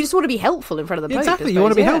help. You just want to be helpful in front of the Pope. Exactly, you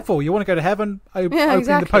want to be helpful. You want to go to heaven, opening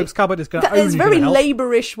the Pope's cupboard is going to only It's a very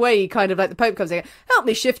labourish way, kind of like the Pope comes in, help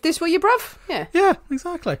me shift this, will you, bruv? Yeah,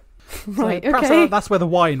 exactly. Right, so okay. That's where the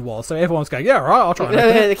wine was. So everyone's going, yeah, right, I'll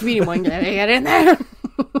try the communion wine, get in there.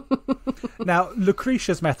 Now,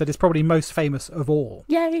 Lucrezia's method is probably most famous of all.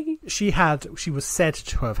 Yay! She was said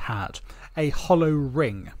to have had a hollow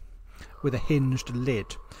ring with a hinged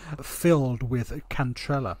lid filled with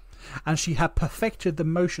cantrella. And she had perfected the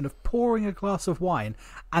motion of pouring a glass of wine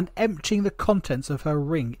and emptying the contents of her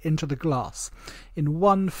ring into the glass in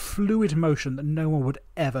one fluid motion that no one would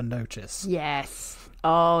ever notice. Yes.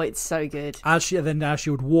 Oh, it's so good. As she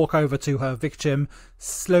would walk over to her victim,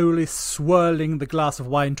 slowly swirling the glass of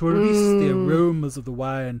wine to release the aromas of the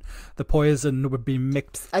wine. The poison would be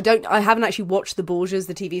mixed. I haven't actually watched the Borgias,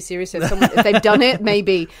 the TV series, so if they've done it,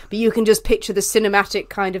 maybe. But you can just picture the cinematic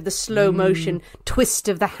kind of the slow motion twist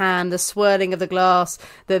of the hand, the swirling of the glass,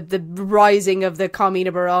 the rising of the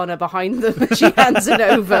Carmina Burana behind them as she hands it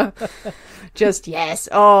over. Just, yes.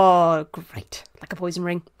 Oh, great. Like a poison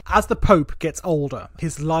ring. As the Pope gets older,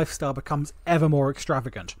 his lifestyle becomes ever more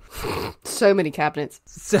extravagant. So many cabinets.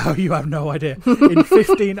 So you have no idea. In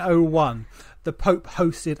 1501, the Pope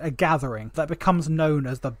hosted a gathering that becomes known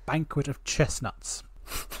as the Banquet of Chestnuts.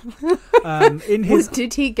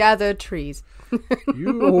 Did he gather trees?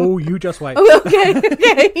 You just wait. Oh,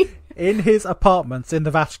 okay. In his apartments in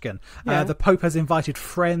the Vatican, the Pope has invited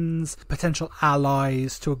friends, potential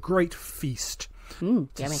allies to a great feast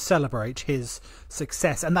to celebrate his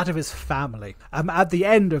success and that of his family. At the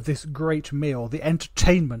end of this great meal, the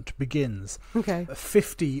entertainment begins. Okay.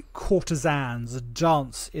 50 courtesans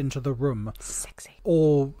dance into the room. Sexy.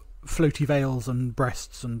 All floaty veils and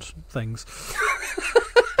breasts and things.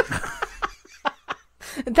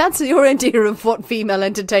 That's your idea of what female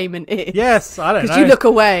entertainment is. Yes, I don't know. Because you look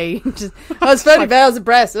away. Just, it's floaty veils and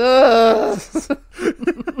breasts.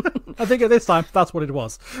 I think at this time, that's what it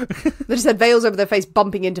was. They just had veils over their face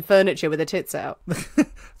bumping into furniture with their tits out.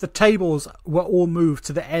 The tables were all moved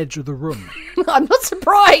to the edge of the room. I'm not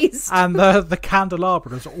surprised. And the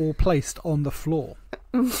candelabras are all placed on the floor.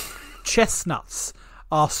 Chestnuts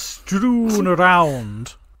are strewn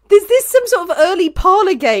around. Is this some sort of early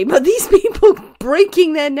parlour game? Are these people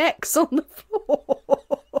breaking their necks on the floor?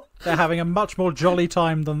 They're having a much more jolly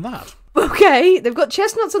time than that. Okay, they've got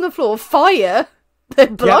chestnuts on the floor, fire. They're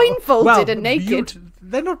blindfolded and naked.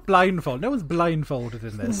 They're not blindfolded. No one's blindfolded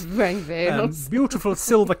in this. Wearing veils. Beautiful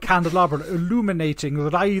silver candelabra illuminating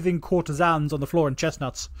writhing courtesans on the floor and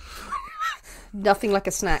chestnuts. Nothing like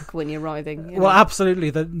a snack when you're writhing. Well, absolutely.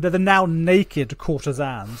 They're the now naked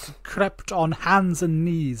courtesans, crept on hands and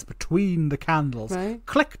knees between the candles,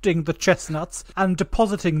 collecting the chestnuts and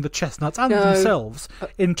depositing the chestnuts and themselves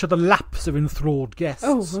into the laps of enthralled guests.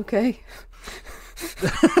 Oh, okay.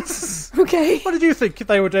 Okay. What did you think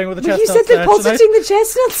they were doing with the chestnuts? You said depositing the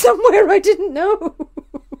chestnuts somewhere. I didn't know.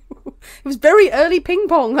 It was very early ping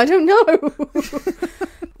pong. I don't know.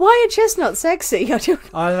 Why are chestnuts sexy? I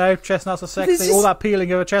don't know. Chestnuts are sexy. All that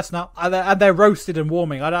peeling of a chestnut. And they're roasted and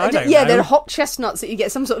warming. I don't know. Yeah, they're hot chestnuts that you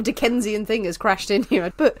get some sort of Dickensian thing has crashed in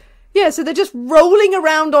here. But yeah, so they're just rolling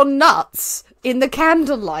around on nuts in the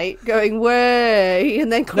candlelight going, way,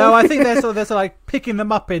 and then... No, I think they're sort of like picking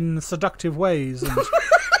them up in seductive ways.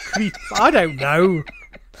 And I don't know.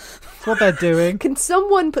 That's what they're doing. Can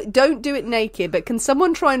someone don't do it naked, but can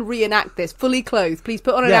someone try and reenact this fully clothed? Please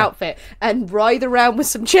put on an outfit and writhe around with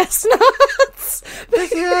some chestnuts.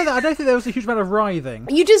 Yeah, I don't think there was a huge amount of writhing.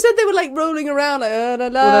 You just said they were like rolling around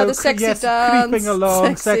like the sexy dance, creeping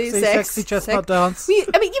along, sexy chestnut dance.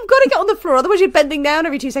 I mean, you've got to get on the floor, otherwise you're bending down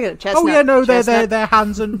every 2 seconds. Chestnut, oh yeah, no, they're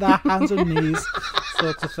hands and knees,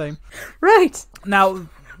 sort of thing. Right now.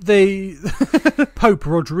 The Pope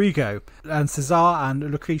Rodrigo and Cesar and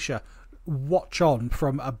Lucrezia watch on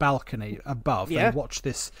from a balcony above. Yeah. They watch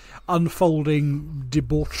this unfolding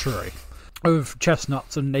debauchery of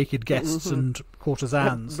chestnuts and naked guests and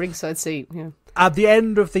courtesans. Ringside seat, yeah. At the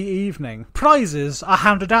end of the evening, prizes are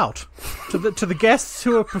handed out to the guests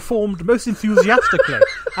who have performed most enthusiastically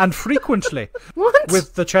and frequently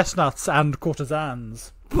with the chestnuts and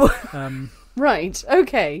courtesans. Right,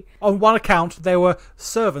 okay. On one account, there were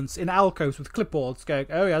servants in alcoves with clipboards going,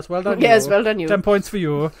 "Oh yes, well done you. Yes, well done you. 10 points for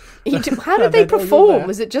you." How did they perform?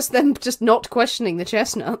 Was it just them just not questioning the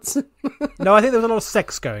chestnuts? No, I think there was a lot of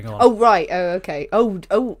sex going on. Oh, right. Oh, okay.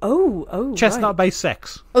 Chestnut-based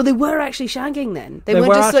sex. Oh, they were actually shagging then? They There weren't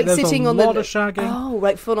were just like actually- sitting there on was a the... lot of shagging. Oh,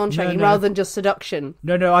 right, full-on shagging No. rather than just seduction.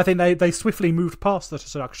 No, I think they swiftly moved past the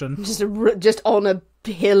seduction Just on a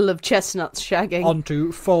hill of chestnuts shagging.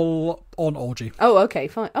 onto full-on orgy. Oh, okay,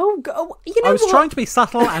 fine. You know I was what? trying to be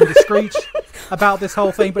subtle and discreet about this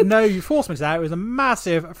whole thing, but no, you forced me to that. It was a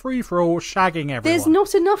massive free-for-all shagging everyone. There's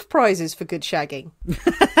not enough prizes for good shagging.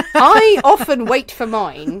 I often wait for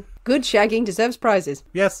mine. Good shagging deserves prizes.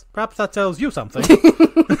 Yes, perhaps that tells you something.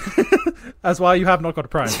 That's why you have not got a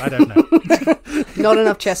prize. I don't know. Not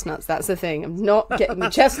enough chestnuts, that's the thing. I'm not getting the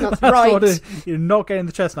chestnuts That's right. what it is. You're not getting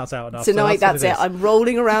the chestnuts out enough. Tonight, so that's it. I'm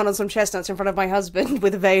rolling around on some chestnuts in front of my husband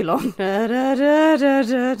with a veil on. Did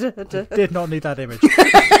not need that image.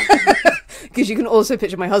 Because you can also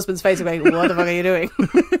picture my husband's face going, what the fuck are you doing?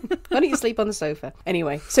 Why don't you sleep on the sofa?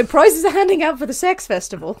 Anyway, so prizes are handing out for the sex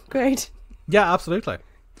festival. Great. Yeah, absolutely.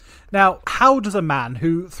 Now, how does a man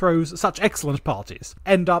who throws such excellent parties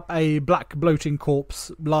end up a black bloating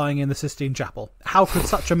corpse lying in the Sistine Chapel? How could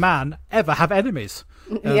such a man ever have enemies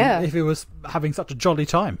if he was having such a jolly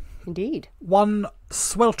time? Indeed. One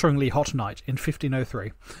swelteringly hot night in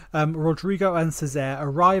 1503, Rodrigo and Cesare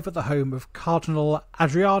arrive at the home of Cardinal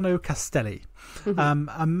Adriano Castelli,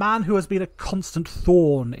 a man who has been a constant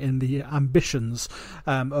thorn in the ambitions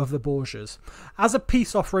of the Borgias. As a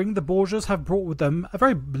peace offering, the Borgias have brought with them a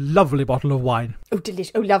very lovely bottle of wine. Oh,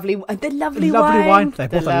 delicious. Oh, lovely. The lovely wine. They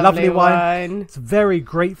brought a lovely wine. wine. It's very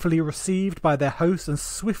gratefully received by their host and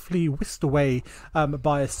swiftly whisked away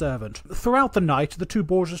by a servant. Throughout the night, the two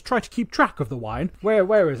Borgias try to keep track of the wine.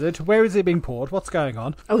 Where is it? Where is it being poured? What's going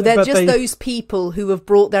on? Oh, they're those people who have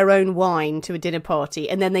brought their own wine to a dinner party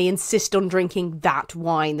and then they insist on drinking that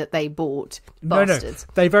wine that they bought. Bastards.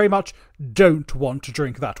 No. They very much don't want to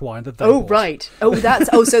drink that wine that they bought. Oh, right.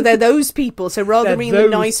 So they're those people. So rather than bringing the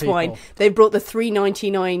nice wine, they've brought the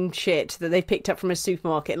 $3.99 shit that they picked up from a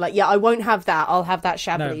supermarket. Like, yeah, I won't have that. I'll have that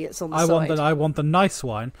shabbily. It's on the side. I want the nice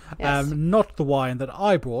wine, Yes. not the wine that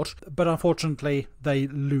I brought. But unfortunately, they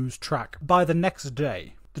lose track. By the next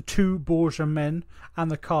day, the two Borgia men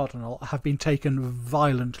and the cardinal have been taken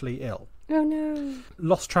violently ill. Oh, no.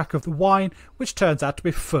 Lost track of the wine, which turns out to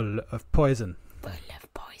be full of poison. Full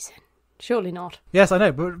of poison. Surely not. Yes, I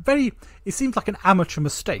know, but it seems like an amateur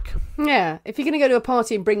mistake. Yeah, if you're going to go to a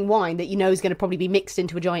party and bring wine that you know is going to probably be mixed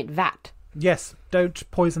into a giant vat. Yes, don't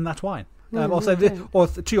poison that wine. Or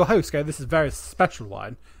to your host, go, this is very special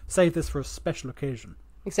wine. Save this for a special occasion.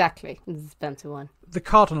 Exactly. This is expensive wine. The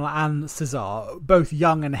Cardinal and Cesar, both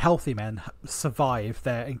young and healthy men, survived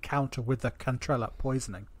their encounter with the Cantrella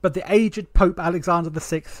poisoning. But the aged Pope Alexander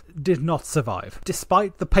VI did not survive,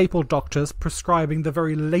 despite the papal doctors prescribing the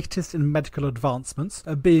very latest in medical advancements,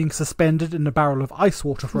 being suspended in a barrel of ice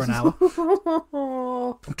water for an hour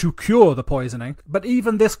to cure the poisoning. But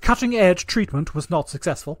even this cutting-edge treatment was not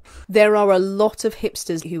successful. There are a lot of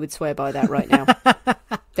hipsters who would swear by that right now.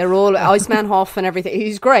 They're all Iceman Hoff and everything.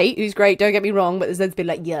 He's great, don't get me wrong, but there's been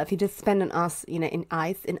like, yeah, if you just spend an ice,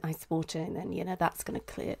 in ice water, and then, that's going to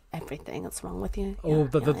clear everything that's wrong with you. Or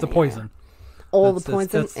the poison. All the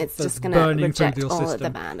poison, it's just going to reject all of the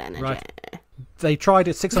bad energy. Right. They tried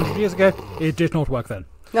it 600 years ago. It did not work then.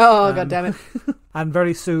 Oh, God damn it. And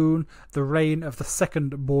very soon, the reign of the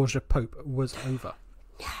second Borgia Pope was over.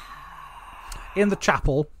 In the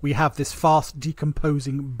chapel, we have this fast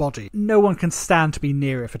decomposing body. No one can stand to be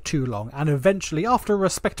near it for too long, and eventually, after a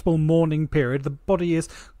respectable mourning period, the body is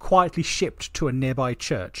quietly shipped to a nearby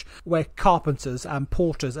church, where carpenters and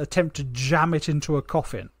porters attempt to jam it into a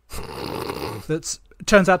coffin that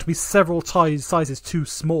turns out to be several sizes too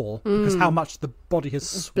small because how much the body has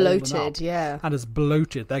swollen bloated, up and has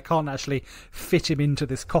bloated. They can't actually fit him into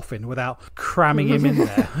this coffin without cramming him in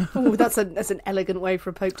there. Oh, that's an elegant way for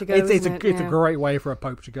a pope to go. It's a great way for a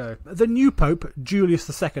pope to go. The new pope, Julius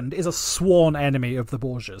II, is a sworn enemy of the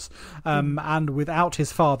Borgias, and without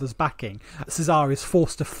his father's backing, Cesar is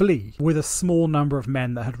forced to flee with a small number of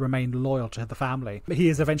men that had remained loyal to the family. He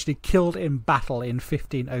is eventually killed in battle in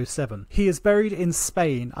 1507. He is buried in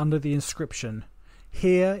Spain under the inscription,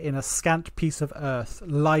 Here in a scant piece of earth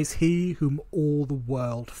lies he whom all the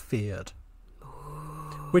world feared.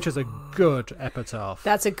 Which is a good epitaph.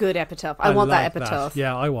 That's a good epitaph. I want that epitaph. That.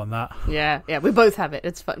 Yeah, I want that. Yeah, we both have it.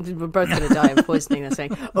 It's fun. We're both going to die of poisoning. They're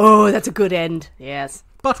saying, oh, that's a good end. Yes.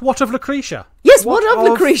 But what of Lucrezia? Yes, what of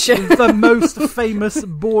Lucrezia? The most famous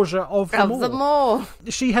Borgia of them all. Of them all.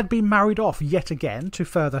 She had been married off yet again to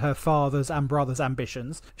further her father's and brother's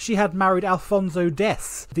ambitions. She had married Alfonso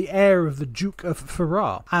X, the heir of the Duke of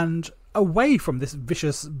Ferrara, and away from this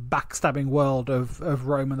vicious backstabbing world of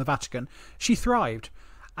Rome and the Vatican, she thrived.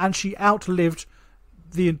 And she outlived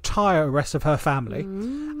the entire rest of her family.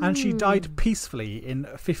 And she died peacefully in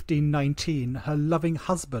 1519, her loving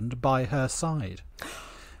husband by her side.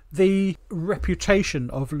 The reputation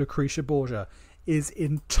of Lucrezia Borgia is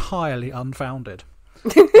entirely unfounded.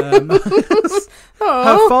 Her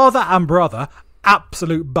father and brother,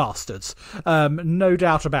 absolute bastards. No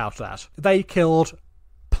doubt about that. They killed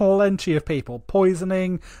plenty of people.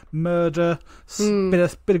 Poisoning, murder,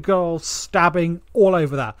 bit of girls, stabbing, all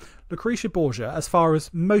over that. Lucrezia Borgia, as far as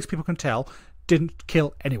most people can tell, didn't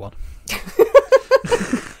kill anyone.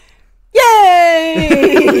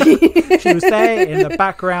 Yay! She was there in the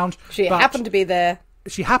background. She happened to be there.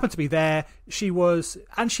 She happened to be there. She was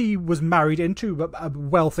married into a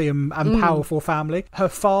wealthy and powerful family. Her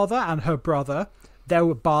father and her brother, they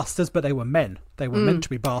were bastards, but they were men. They were meant to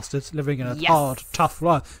be bastards, living in a hard, tough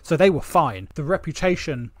life. So they were fine. The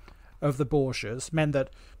reputation of the Borgias meant that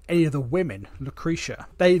any of the women, Lucrezia,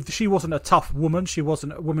 she wasn't a tough woman. She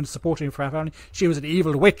wasn't a woman supporting her family. She was an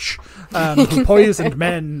evil witch who poisoned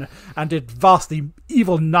men and did vastly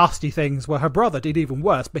evil, nasty things, where her brother did even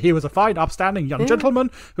worse. But he was a fine, upstanding young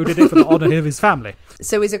gentleman who did it for the honour of his family.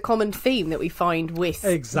 So is a common theme that we find with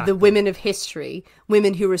exactly. the women of history,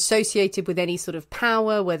 women who are associated with any sort of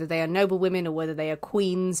power, whether they are noble women or whether they are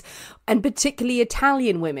queens, and particularly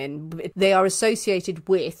Italian women, they are associated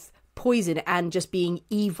with poison and just being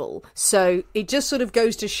evil. So it just sort of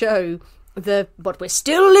goes to show what we're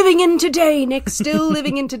still living in today, Nick, still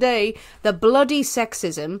living in today, the bloody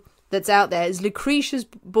sexism that's out there. Is Lucrezia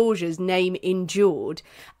Borgia's name endured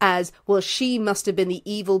as, well, she must have been the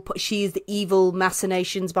evil, she is the evil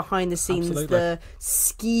machinations behind the scenes, Absolutely. the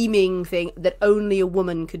scheming thing that only a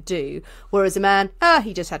woman could do, whereas a man,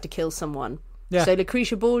 he just had to kill someone. Yeah. So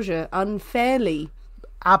Lucrezia Borgia unfairly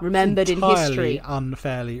remembered in history.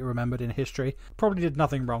 Unfairly remembered in history. Probably did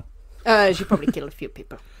nothing wrong. She probably killed a few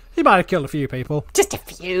people. He might have killed a few people. Just a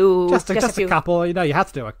few. Just a couple. You know, you had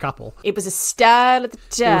to do a couple. It was a style at the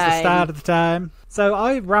time. It was the style at the time. So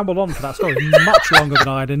I rambled on for that story much longer than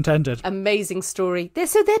I had intended. Amazing story.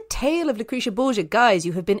 So their tale of Lucrezia Borgia, guys,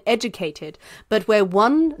 you have been educated. But where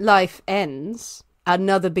one life ends,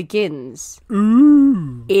 another begins.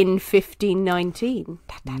 Ooh. In 1519.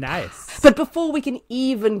 Nice. But before we can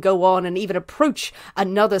even go on and even approach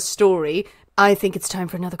another story, I think it's time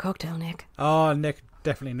for another cocktail, Nick. Oh, Nick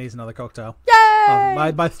definitely needs another cocktail.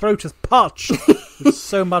 Yay! My throat is parched with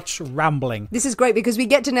so much rambling. This is great because we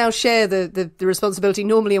get to now share the responsibility.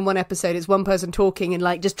 Normally in one episode it's one person talking and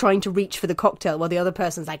like just trying to reach for the cocktail while the other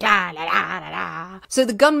person's like la la la la la. So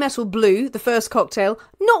the Gunmetal Blue, the first cocktail,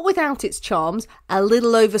 not without its charms, a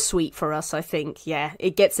little oversweet for us, I think. Yeah,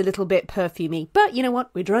 it gets a little bit perfumey, but you know what?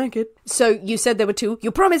 We drank it. So you said there were two. You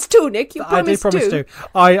promised two, Nick. You promised two. I did promise two.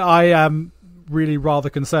 I am really rather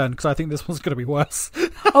concerned because I think this one's going to be worse.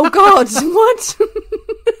 Oh God, what?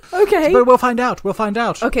 Okay. But we'll find out. We'll find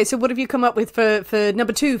out. Okay, so what have you come up with for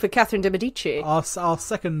number two for Catherine de Medici? Our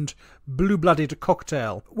second blue-blooded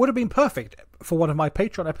cocktail would have been perfect for one of my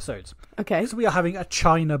Patreon episodes. Okay. So we are having a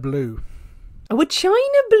China Blue. Oh, a China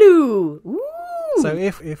Blue. Ooh. So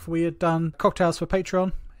if we had done cocktails for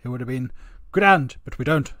Patreon, it would have been grand, but we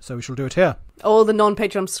don't, so we shall do it here. All the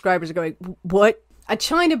non-Patreon subscribers are going, what? A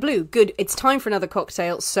China Blue. Good. It's time for another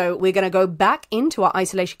cocktail. So we're going to go back into our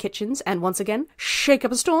isolation kitchens and once again, shake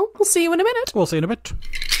up a storm. We'll see you in a minute. We'll see you in a bit.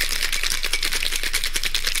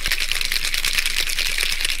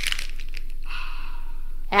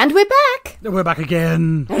 And we're back. We're back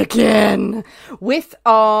again. Again. With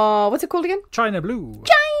our, what's it called again? China Blue.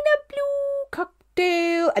 China Blue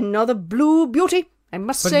cocktail. Another blue beauty. I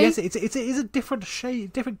must say. Yes, it is a different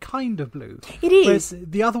shade, different kind of blue. It is. Whereas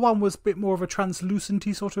the other one was a bit more of a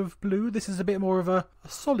translucent-y sort of blue. This is a bit more of a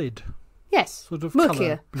solid. Yes, sort of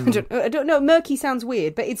murkier. I don't know. Murky sounds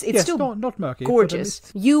weird, but it's yes, still not murky.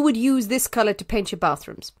 Gorgeous. You would use this colour to paint your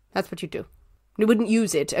bathrooms. That's what you do. You wouldn't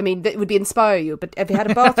use it. I mean, that would inspire you. But if you had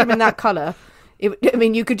a bathroom in that colour, I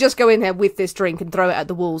mean, you could just go in there with this drink and throw it at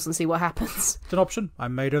the walls and see what happens. It's an option. I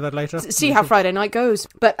may do that later. See how Friday night goes.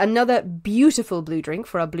 But another beautiful blue drink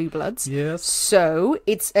for our blue bloods. Yes. So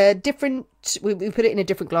it's a different... We put it in a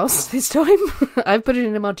different glass this time. I've put it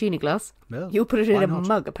in a martini glass. Well, you'll put it in a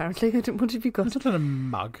mug, apparently. What have you got? It's not in a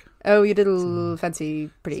mug. Oh, your little fancy,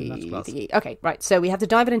 pretty thingy. Okay, right. So we have to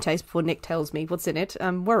dive in and taste before Nick tells me what's in it.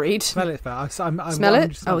 I'm worried. Smell it first. Smell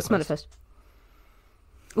it? Smell it first.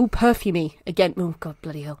 Oh, perfumey. Again, oh, God,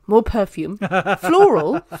 bloody hell. More perfume.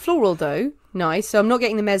 Floral, though. Nice. So I'm not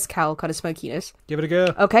getting the mezcal kind of smokiness. Give it a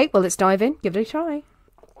go. Okay, well, let's dive in. Give it a try.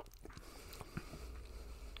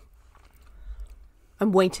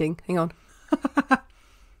 I'm waiting. Hang on.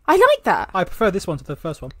 I like that. I prefer this one to the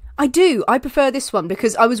first one. I do. I prefer this one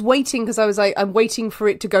because I was waiting because I was like, I'm waiting for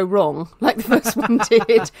it to go wrong, like the first one did.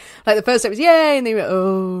 Like the first time was, yay, and then you went,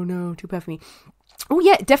 oh, no, too perfumey. Oh,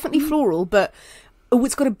 yeah, definitely floral, but... Oh,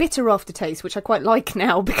 it's got a bitter aftertaste, which I quite like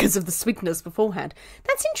now because of the sweetness beforehand.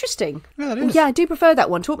 That's interesting. Yeah, that is. Oh, yeah, I do prefer that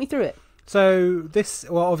one. Talk me through it. So this,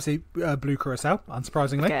 well, obviously, blue curacao,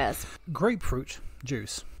 unsurprisingly. Yes. Grapefruit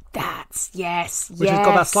juice. Yes. Which has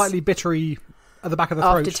got that slightly bittery at the back of the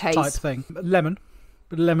throat aftertaste type thing. Lemon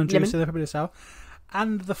juice in there, a bit of sour.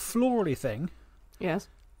 And the florally thing. Yes.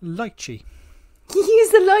 Lychee. Use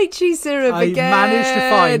the lychee syrup again. I managed to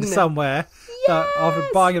find somewhere that after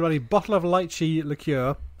buying a bloody bottle of lychee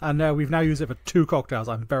liqueur, and we've now used it for 2 cocktails.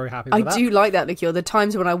 I'm very happy with that. I do like that liqueur. The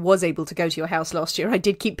times when I was able to go to your house last year, I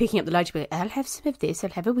did keep picking up the lychee. But I'll have some of this. I'll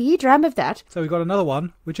have a wee dram of that. So we've got another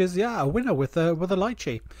one, which is a winner with a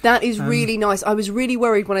lychee. That is really nice. I was really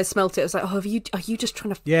worried when I smelt it. I was like, oh, are you just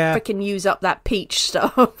trying to freaking use up that peach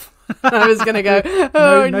stuff? I was going to go,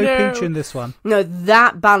 oh no peach in this one. No,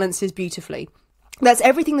 that balances beautifully. That's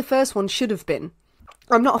everything the first one should have been.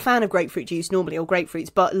 I'm not a fan of grapefruit juice normally, or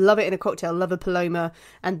grapefruits, but love it in a cocktail, love a Paloma,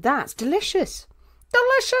 and that's delicious.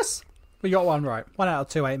 Delicious! We got one right. 1 out of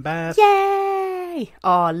 2 ain't bad. Yay!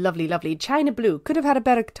 Oh, lovely, lovely. China Blue. Could have had a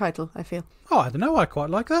better title, I feel. Oh, I don't know. I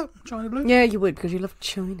quite like that. China Blue. Yeah, you would, because you love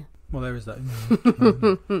China. Well, there is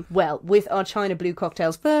that. Well, with our China Blue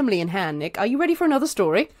cocktails firmly in hand, Nick, are you ready for another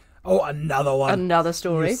story? Oh, another one. Another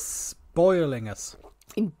story. You're spoiling us.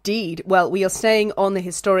 Indeed. Well, we are staying on the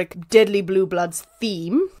historic Deadly Blue Bloods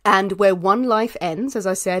theme, and where one life ends, as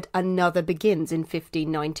I said, another begins in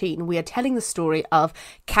 1519. We are telling the story of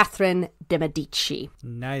Catherine de' Medici.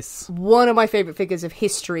 Nice. One of my favourite figures of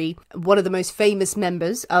history, one of the most famous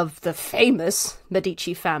members of the famous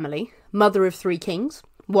Medici family, mother of 3 kings,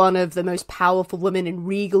 one of the most powerful women in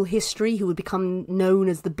regal history who would become known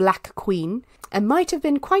as the Black Queen, and might have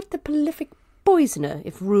been quite the prolific poisoner,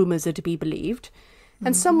 if rumours are to be believed.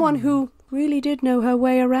 And someone who really did know her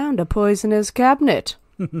way around a poisoner's cabinet.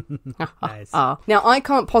 Nice. Now, I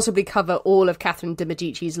can't possibly cover all of Catherine de'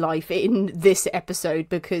 Medici's life in this episode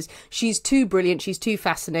because she's too brilliant, she's too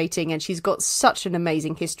fascinating, and she's got such an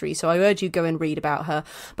amazing history. So I urge you go and read about her.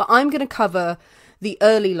 But I'm going to cover the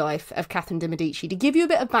early life of Catherine de' Medici to give you a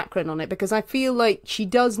bit of background on it, because I feel like she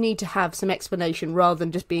does need to have some explanation rather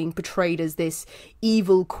than just being portrayed as this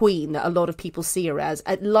evil queen that a lot of people see her as.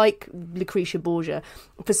 Like Lucrezia Borgia,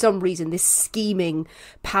 for some reason, this scheming,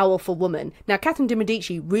 powerful woman. Now, Catherine de'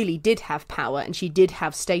 Medici really did have power and she did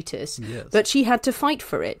have status, yes, but she had to fight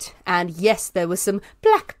for it. And yes, there were some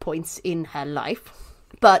black points in her life,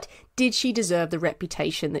 but did she deserve the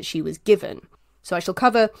reputation that she was given? So I shall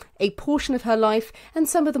cover a portion of her life and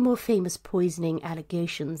some of the more famous poisoning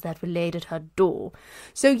allegations that were laid at her door.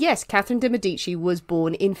 So yes, Catherine de' Medici was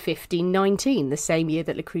born in 1519, the same year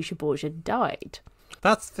that Lucrezia Borgia died.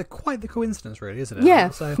 That's quite the coincidence, really, isn't it? Yeah,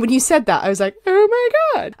 when you said that, I was like, oh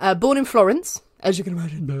my God. Born in Florence, as you can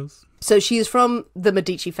imagine. Yes. So she is from the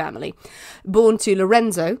Medici family, born to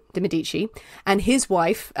Lorenzo de' Medici and his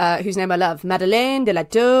wife, whose name I love, Madeleine de la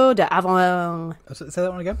Tour d'Avron. Say that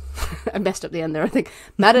one again. I messed up the end there, I think.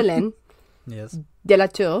 Madeleine yes, de la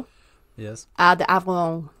Tour yes,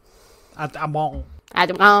 d'Avron. Adamant.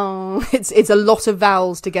 It's a lot of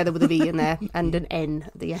vowels together with a V in there and an N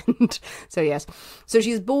at the end. So yes. So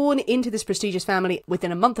she's born into this prestigious family.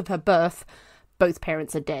 Within a month of her birth, both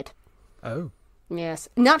parents are dead. Oh. Yes.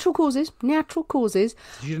 Natural causes.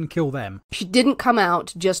 She didn't kill them. She didn't come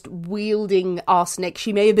out just wielding arsenic.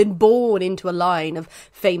 She may have been born into a line of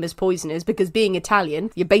famous poisoners because being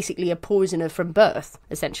Italian, you're basically a poisoner from birth,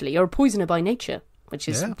 essentially. You're a poisoner by nature. which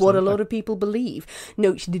is what a lot of people believe.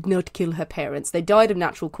 No, she did not kill her parents. They died of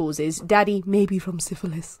natural causes. Daddy, maybe from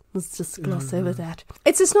syphilis. Let's just gloss over that.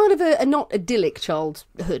 It's a sign of a not idyllic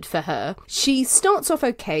childhood for her. She starts off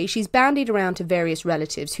okay. She's bandied around to various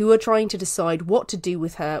relatives who are trying to decide what to do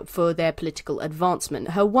with her for their political advancement.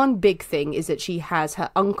 Her one big thing is that she has her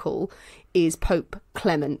uncle is Pope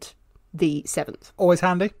Clement the Seventh. Always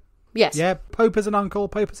handy. Yes. Yeah, Pope as an uncle,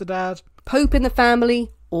 Pope as a dad. Pope in the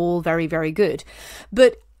family, all very, very good.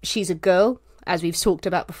 But she's a girl, as we've talked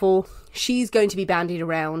about before. She's going to be bandied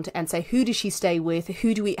around and say, who does she stay with?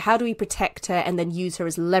 How do we protect her and then use her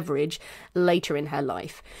as leverage later in her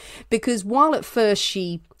life? Because while at first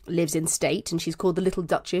she lives in state and she's called the Little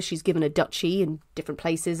Duchess, she's given a duchy in different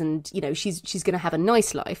places and, she's going to have a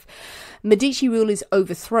nice life. Medici rule is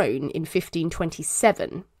overthrown in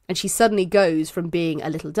 1527 and she suddenly goes from being a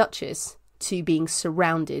little duchess to being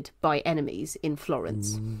surrounded by enemies in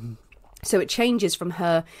Florence. So it changes from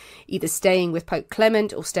her either staying with Pope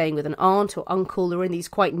Clement or staying with an aunt or uncle or in these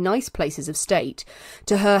quite nice places of state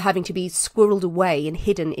to her having to be squirreled away and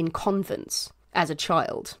hidden in convents as a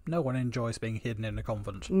child. No one enjoys being hidden in a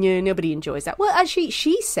convent. No, nobody enjoys that. Well, actually,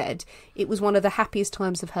 she said it was one of the happiest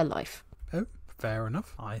times of her life. Oh, fair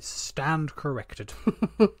enough. I stand corrected.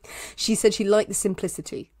 She said she liked the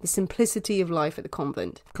simplicity of life at the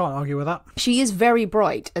convent. Can't argue with that. She is very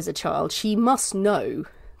bright as a child. She must know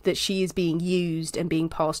that she is being used and being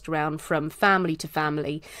passed around from family to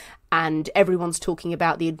family, and everyone's talking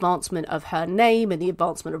about the advancement of her name and the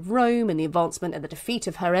advancement of Rome and the advancement and the defeat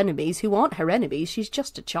of her enemies, who aren't her enemies, she's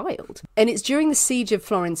just a child. And it's during the siege of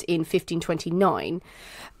Florence in 1529,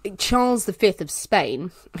 Charles V of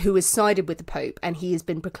Spain, who has sided with the Pope and he has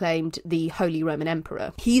been proclaimed the Holy Roman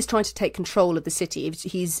Emperor, he's trying to take control of the city.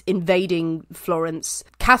 He's invading Florence.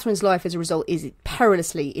 Catherine's life as a result is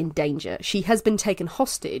perilously in danger. She has been taken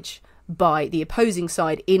hostage by the opposing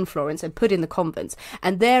side in Florence and put in the convents,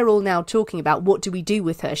 and they're all now talking about what do we do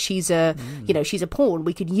with her. She's a she's a pawn,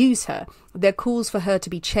 we could use her. There are calls for her to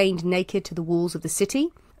be chained naked to the walls of the city.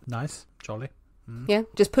 Nice, jolly. Yeah,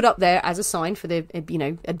 just put up there as a sign for the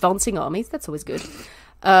advancing armies. That's always good.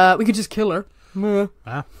 We could just kill her.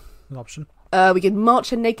 An option. We could march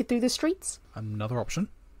her naked through the streets. Another option.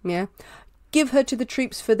 Yeah, give her to the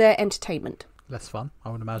troops for their entertainment. Less fun, I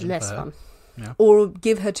would imagine. Less for her. fun. Yeah. Or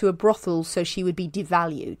give her to a brothel so she would be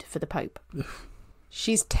devalued for the Pope.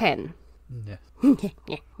 She's 10. Yeah.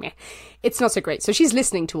 It's not so great. So she's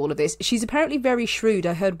listening to all of this. She's apparently very shrewd.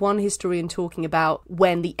 I heard one historian talking about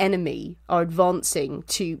when the enemy are advancing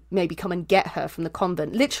to maybe come and get her from the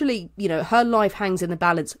convent. Literally, her life hangs in the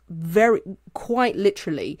balance quite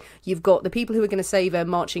literally. You've got the people who are going to save her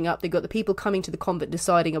marching up. They've got the people coming to the convent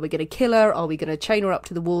deciding, are we going to kill her? Are we going to chain her up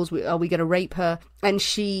to the walls? Are we going to rape her? And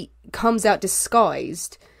she comes out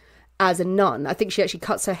disguised as a nun. I think she actually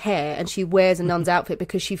cuts her hair and she wears a nun's outfit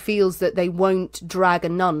because she feels that they won't drag a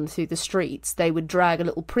nun through the streets. They would drag a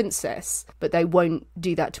little princess, but they won't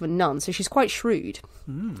do that to a nun. So she's quite shrewd.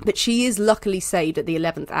 But she is luckily saved at the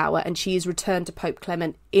 11th hour and she is returned to Pope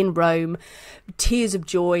Clement in Rome. Tears of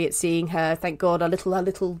joy at seeing her. Thank God our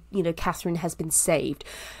little Catherine has been saved.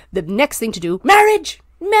 The next thing to do, marriage!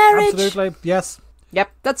 Absolutely, yes.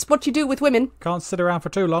 Yep, that's what you do with women. Can't sit around for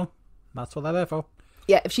too long. That's what they're there for.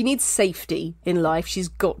 Yeah, if she needs safety in life, she's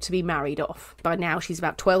got to be married off. By now, she's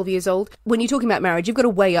about 12 years old. When you're talking about marriage, you've got to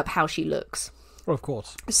weigh up how she looks. Well, of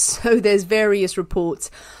course. So there's various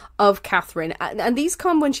reports of Catherine, and these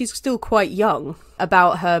come when she's still quite young,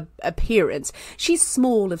 about her appearance. She's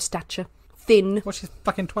small of stature, thin. Well, she's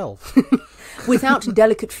fucking 12. Without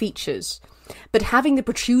delicate features, but having the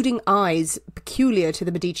protruding eyes peculiar to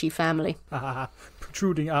the Medici family.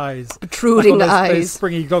 Protruding eyes. Protruding eyes. Those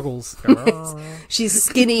springy goggles. She's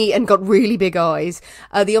skinny and got really big eyes.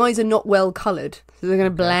 The eyes are not well coloured, so they're kind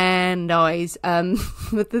of bland eyes.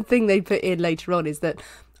 But the thing they put in later on is that,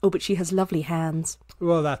 but she has lovely hands.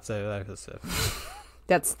 Well, that's a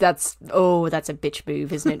That's a bitch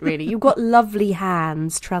move, isn't it, really? You've got lovely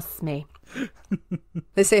hands, trust me.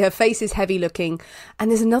 They say her face is heavy looking, and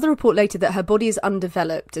there's another report later that her body is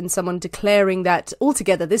undeveloped, and someone declaring that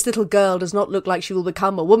altogether this little girl does not look like she will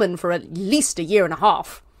become a woman for at least a year and a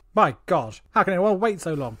half. My God, how can anyone wait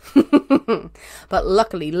so long? But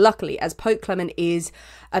luckily, as Pope Clement is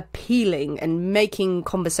appealing and making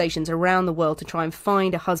conversations around the world to try and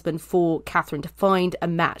find a husband for Catherine, to find a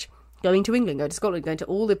match, going to England, going to Scotland, going to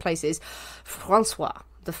all the places, Francois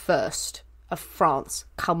I of France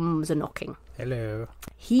comes a-knocking. Hello.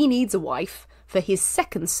 He needs a wife for his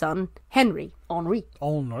second son, Henry.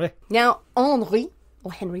 Now, Henry,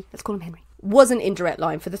 or Henry, let's call him Henry, was an indirect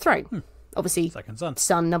line for the throne. Obviously, Second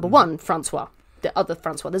son number one, Francois. the other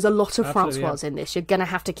Francois. There's a lot of Absolutely, Francois in this. You're going to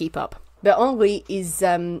have to keep up. But Henri is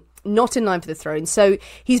not in line for the throne, so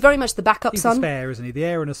he's very much the backup He's son. the spare, isn't he? The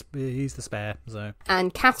heir, and he's the spare. So.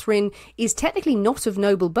 And Catherine is technically not of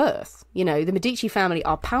noble birth. You know, the Medici family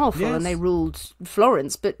are powerful and they ruled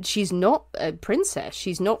Florence, but she's not a princess.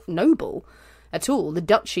 She's not noble at all. The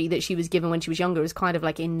duchy that she was given when she was younger is kind of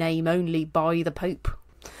like in name only by the Pope.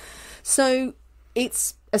 So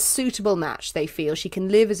it's a suitable match, they feel. She can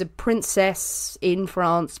live as a princess in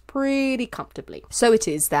France pretty comfortably. So it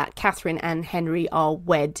is that Catherine and Henry are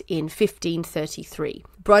wed in 1533.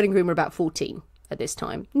 Bride and groom are about 14 at this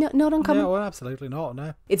time. No, not uncommon. No, well, absolutely not,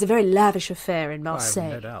 no. It's a very lavish affair in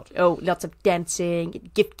Marseille. No doubt. Oh, lots of dancing,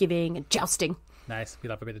 and gift-giving and jousting. Nice, we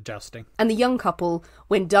love a bit of jousting. And the young couple,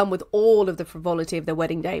 when done with all of the frivolity of their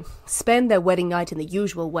wedding day, spend their wedding night in the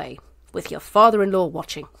usual way, with your father-in-law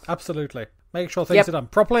watching. Absolutely. Make sure things are done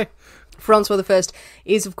properly. Francois I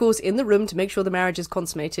is, of course, in the room to make sure the marriage is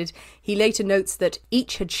consummated. He later notes that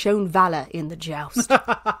each had shown valour in the joust.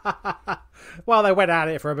 Well, they went at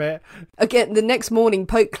it for a bit. Again, the next morning,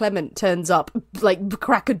 Pope Clement turns up, like,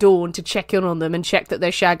 crack of dawn to check in on them and check that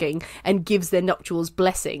they're shagging and gives their nuptials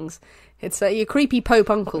blessings. It's like your creepy Pope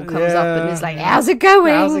uncle comes up and is like, how's it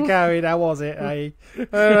going? How's it going? How was it, eh?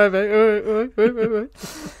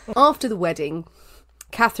 After the wedding,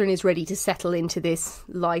 Catherine is ready to settle into this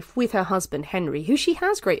life with her husband, Henry, who she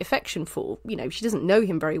has great affection for. You know, she doesn't know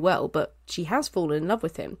him very well, but she has fallen in love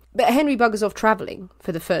with him. But Henry buggers off travelling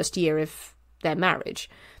for the first year of their marriage.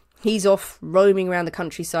 He's off roaming around the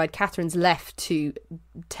countryside. Catherine's left to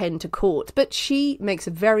tend to court, but she makes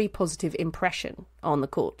a very positive impression on the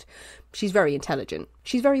court. She's very intelligent.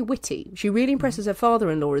 She's very witty. She really impresses her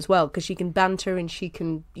father-in-law as well, because she can banter and she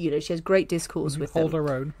can, you know, she has great discourse with Hold them.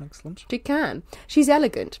 her own. Excellent. She can. She's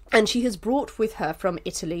elegant. And she has brought with her from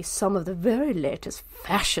Italy some of the very latest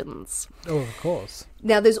fashions. Oh, of course.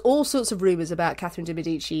 Now, there's all sorts of rumours about Catherine de'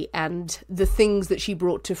 Medici and the things that she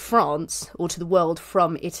brought to France or to the world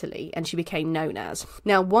from Italy, and she became known as.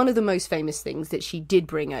 Now, one of the most famous things that she did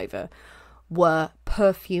bring over were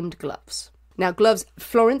perfumed gloves. Now, gloves,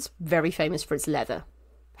 Florence, very famous for its leather.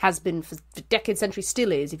 Has been for decades, centuries,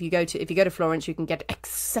 still is. If you go to Florence, you can get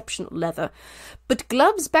exceptional leather. But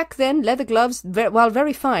gloves back then, leather gloves, while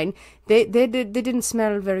very fine, they didn't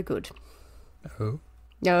smell very good. Oh.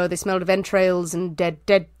 No, they smelled of entrails and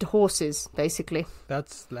dead horses, basically.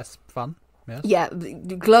 That's less fun. Yes. Yeah,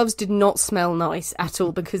 the gloves did not smell nice at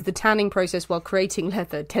all because the tanning process while creating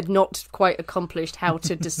leather had not quite accomplished how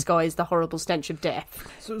to disguise the horrible stench of death.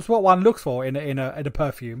 So it's what one looks for in a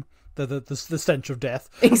perfume. The stench of death.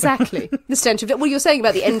 Exactly. The stench of death. Well, you're saying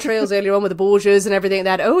about the entrails earlier on with the Borgias and everything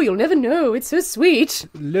like that. Oh, you'll never know. It's so sweet.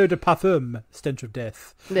 L'eau de parfum, stench of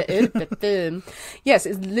death. The eau de parfum. Yes,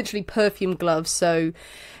 it's literally perfume gloves. So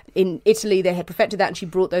in Italy, they had perfected that and she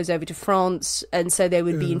brought those over to France. And so they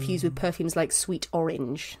would be infused with perfumes like sweet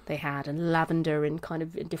orange they had and lavender and kind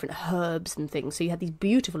of different herbs and things. So you had these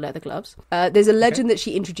beautiful leather gloves. There's a legend that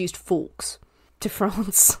she introduced forks to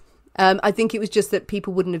France. I think it was just that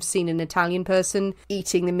people wouldn't have seen an Italian person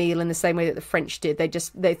eating the meal in the same way that the French did.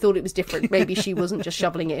 They thought it was different. Maybe she wasn't just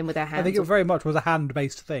shoveling it in with her hands. I think it very much was a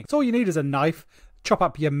hand-based thing. So all you need is a knife, chop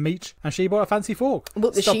up your meat, and she brought a fancy fork.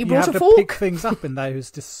 Well, Stop she you brought have a to fork. pick things up in those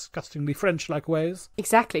disgustingly French-like ways.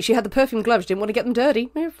 Exactly. She had the perfume gloves. She didn't want to get them dirty.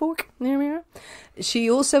 Fork. She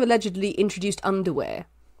also allegedly introduced underwear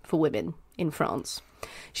for women in France.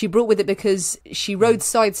 She brought with it because she rode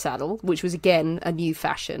side saddle, which was again a new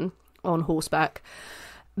fashion on horseback,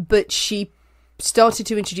 but she started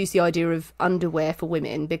to introduce the idea of underwear for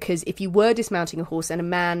women because if you were dismounting a horse and a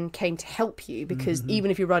man came to help you, because even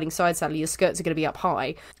if you're riding side saddle, your skirts are going to be up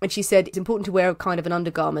high, and she said it's important to wear a kind of an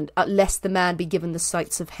undergarment lest the man be given the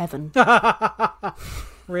sights of heaven.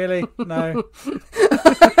 Really? No.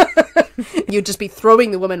 You'd just be throwing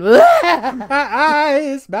the woman My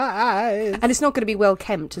eyes. and it's not going to be well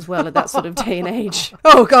kempt as well at that sort of day and age.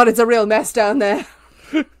 Oh god, it's a real mess down there.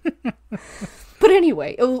 But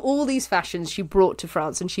anyway, all these fashions she brought to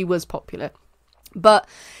France and she was popular. But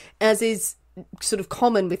as is sort of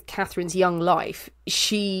common with Catherine's young life,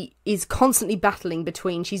 she is constantly battling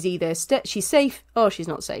between she's either she's safe or she's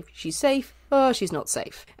not safe. She's safe or she's not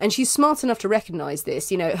safe. And she's smart enough to recognise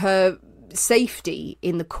this. You know, her safety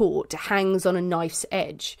in the court hangs on a knife's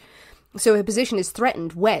edge. So her position is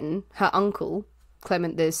threatened when her uncle,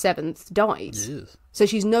 Clement VII, dies. Yes. So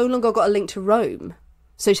she's no longer got a link to Rome.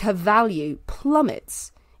 So her value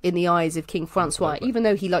plummets in the eyes of King Francois. Even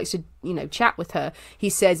though he likes to, chat with her,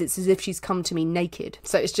 he says it's as if she's come to me naked.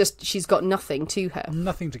 So it's just, she's got nothing to her.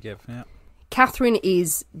 Nothing to give, yeah. Catherine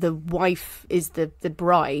is the wife, is the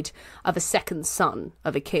bride of a second son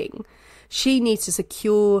of a king. She needs to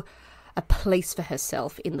secure a place for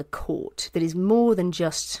herself in the court that is more than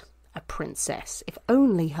just a princess. If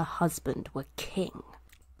only her husband were king.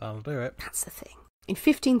 That'll do it. That's the thing. In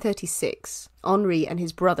 1536, Henri and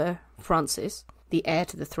his brother, Francis, the heir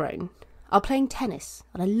to the throne, are playing tennis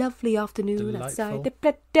on a lovely afternoon Delightful. outside. They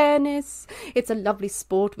play tennis. It's a lovely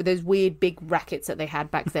sport with those weird big rackets that they had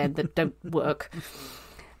back then that don't work.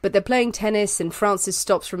 But they're playing tennis, and Francis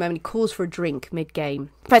stops for a moment. He calls for a drink mid-game.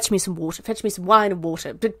 Fetch me some water. Fetch me some wine and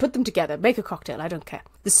water. Put them together. Make a cocktail. I don't care.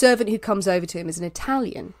 The servant who comes over to him is an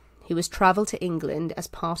Italian. He was travelled to England as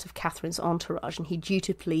part of Catherine's entourage, and he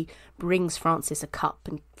dutifully brings Francis a cup,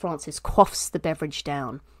 and Francis quaffs the beverage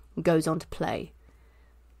down and goes on to play.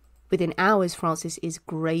 Within hours, Francis is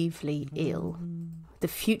gravely ill. The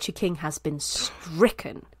future king has been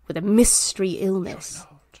stricken with a mystery illness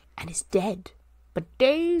and is dead. But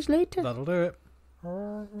days later... That'll do it.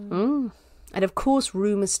 And of course,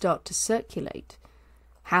 rumours start to circulate.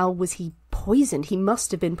 How was he poisoned? He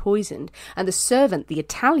must have been poisoned. And the servant, the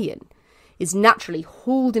Italian, is naturally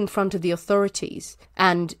hauled in front of the authorities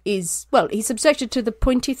and is, well, he's subjected to the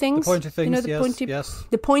pointy things. The pointy things, you know, the yes, pointy, yes.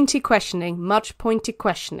 The pointy questioning, much pointy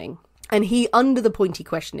questioning. And he, under the pointy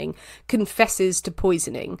questioning, confesses to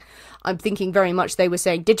poisoning. I'm thinking very much they were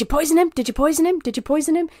saying, did you poison him? Did you poison him? Did you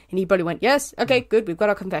poison him? And he probably went, yes, okay, good, we've got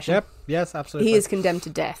our confession. Yep, yes, absolutely. He is condemned to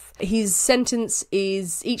death. His sentence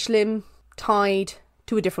is each limb tied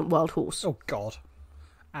to a different wild horse. Oh, God.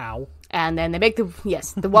 Ow. And then they make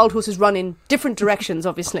the wild horses run in different directions,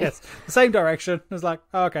 obviously. Yes, the same direction. It's like,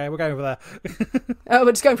 oh, okay, we're going over there. Oh,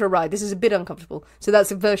 we're just going for a ride. This is a bit uncomfortable. So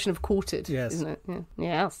that's a version of quartered, yes. Isn't it?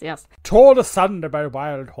 Yeah. Yes. Torn asunder by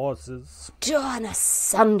wild horses. Torn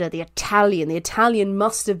asunder, the Italian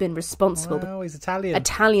must have been responsible. Well, he's Italian.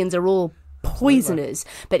 Italians are all poisoners.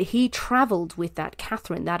 But he travelled with that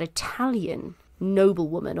Catherine, that Italian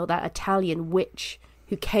noblewoman, or that Italian witch,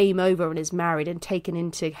 who came over and is married and taken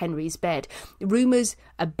into Henry's bed. Rumours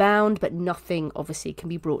abound, but nothing, obviously, can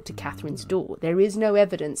be brought to Catherine's door. There is no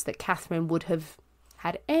evidence that Catherine would have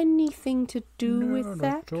had anything to do with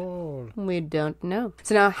that. Not at all. We don't know.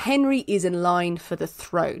 So now Henry is in line for the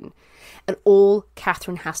throne, and all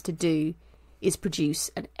Catherine has to do is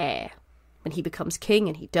produce an heir. When he becomes king,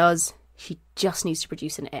 and he does, she just needs to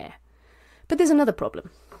produce an heir. But there's another problem.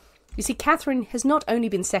 You see, Catherine has not only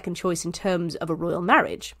been second choice in terms of a royal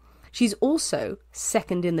marriage, she's also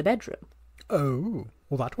second in the bedroom. Oh,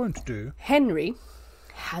 well, that won't do. Henry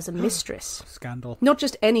has a mistress. Scandal. Not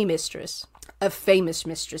just any mistress, a famous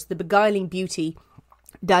mistress, the beguiling beauty,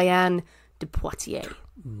 Diane de Poitiers.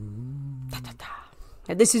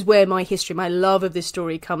 Now, this is where my love of this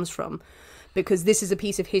story comes from, because this is a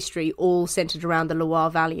piece of history all centred around the Loire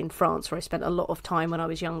Valley in France, where I spent a lot of time when I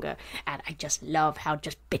was younger, and I just love how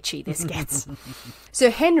just bitchy this gets.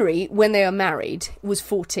 So Henry, when they are married, was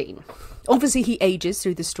 14. Obviously, he ages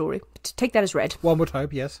through the story. Take that as read. One would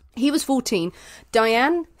hope, yes. He was 14.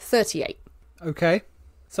 Diane, 38. Okay.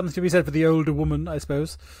 Something to be said for the older woman, I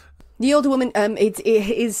suppose. The older woman, it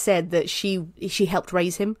is said that she helped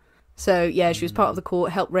raise him. So, yeah, she was part of the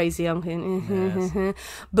court, helped raise the young king. Yes.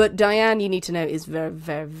 But Diane, you need to know, is very,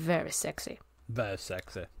 very, very sexy. Very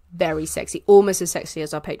sexy. Very sexy. Almost as sexy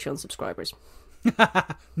as our Patreon subscribers.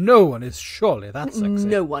 No one is surely that sexy.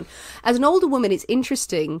 No one. As an older woman, it's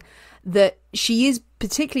interesting that she is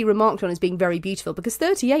particularly remarked on as being very beautiful, because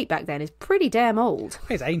 38 back then is pretty damn old.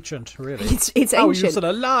 It's ancient, really. It's ancient. Oh, you're still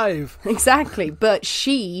alive. Exactly. But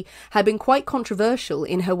she had been quite controversial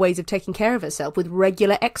in her ways of taking care of herself, with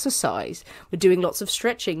regular exercise, with doing lots of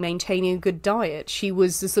stretching, maintaining a good diet. She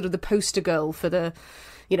was the sort of the poster girl for the,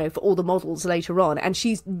 for all the models later on. And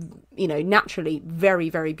she's, naturally very,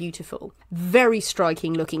 very beautiful. Very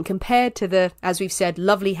striking looking compared to the, as we've said,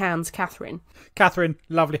 lovely hands Catherine. Catherine,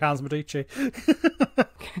 lovely hands Medici.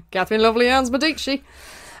 Catherine, lovely hands Medici.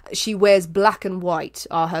 She wears black and white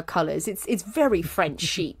are her colours. It's very French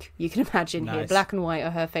chic, you can imagine. Nice. Here. Black and white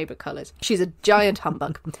are her favourite colours. She's a giant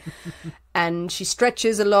humbug. And she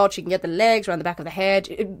stretches a lot. She can get the legs around the back of the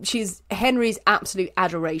head. She's Henry's absolute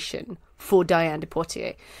adoration for Diane de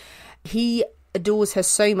Poitiers. He adores her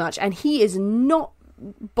so much, and he is not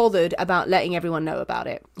bothered about letting everyone know about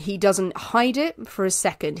it. He doesn't hide it for a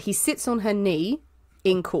second. He sits on her knee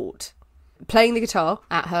in court, playing the guitar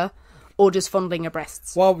at her, or just fondling her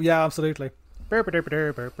breasts. Well, yeah, absolutely. Here's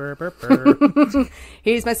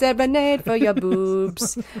my serenade for your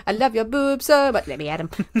boobs. I love your boobs so much. Let me add them.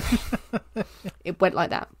 It went like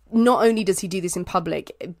that. Not only does he do this in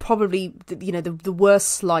public, probably the worst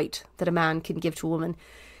slight that a man can give to a woman,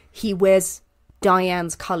 he wears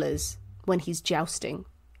Diane's colours when he's jousting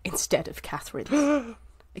instead of Catherine's.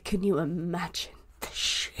 Can you imagine?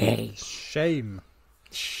 Shame. Shame.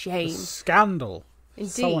 Shame. The scandal.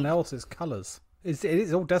 Indeed. Someone else's colours. It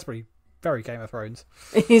is all desperately very Game of Thrones.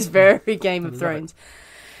 It is very Game of Thrones.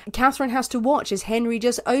 Catherine has to watch as Henry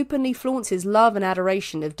just openly flaunts his love and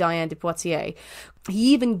adoration of Diane de Poitiers.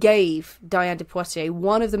 He even gave Diane de Poitiers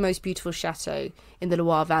one of the most beautiful chateaux in the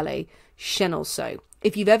Loire Valley, Chenonceau.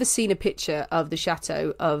 If you've ever seen a picture of the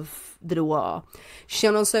chateau of the Loire,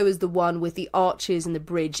 Chenonceau is the one with the arches and the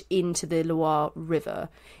bridge into the Loire River.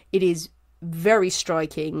 It is very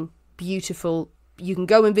striking, beautiful. You can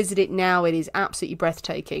go and visit it now. It is absolutely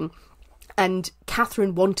breathtaking. And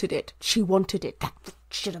Catherine wanted it. She wanted it. That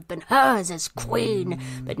should have been hers as queen.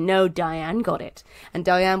 But no, Diane got it. And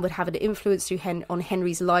Diane would have an influence on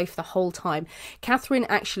Henry's life the whole time. Catherine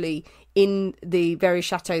actually, in the very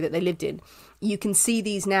chateau that they lived in, you can see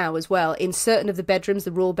these now as well. In certain of the bedrooms,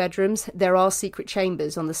 the royal bedrooms, there are secret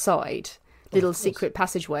chambers on the side, little secret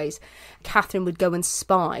passageways. Catherine would go and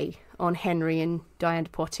spy on Henry and Diane de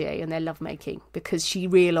Poitiers and their lovemaking because she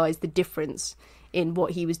realised the difference in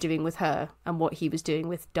what he was doing with her and what he was doing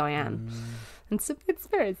with Diane. And so it's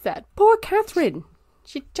very sad. Poor Catherine.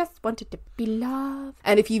 She just wanted to be loved.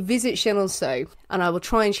 And if you visit Chenonceau, and I will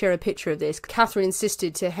try and share a picture of this, Catherine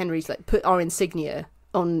insisted to Henry's, put our insignia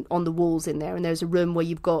on the walls in there. And there's a room where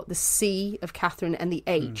you've got the C of Catherine and the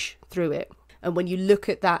H through it. And when you look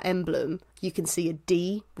at that emblem, you can see a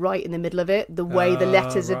D right in the middle of it. The way the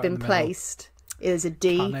letters have been placed is a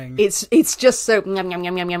D. Cunning. It's just so yum, yum,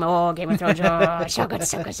 yum, yum, yum. Oh, Game of Thrones. Oh, so good,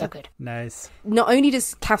 so good, so good. Nice. Not only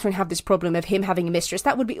does Catherine have this problem of him having a mistress,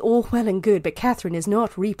 that would be all well and good, but Catherine is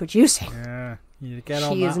not reproducing. Yeah, you get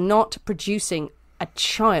on She is not producing a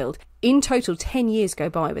child. In total, 10 years go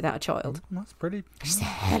by without a child. That's pretty. It's a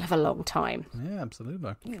hell of a long time. Yeah,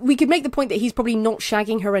 absolutely. We could make the point that he's probably not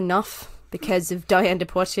shagging her enough because of Diane de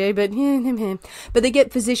Poitiers, but they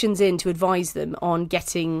get physicians in to advise them on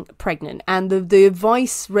getting pregnant, and the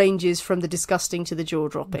advice ranges from the disgusting to the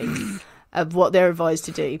jaw-dropping of what they're advised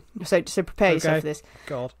to do. So prepare yourself for this.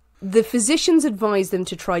 God. The physicians advise them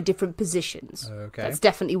to try different positions. Okay. That's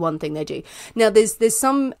definitely one thing they do. Now, there's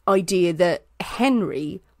some idea that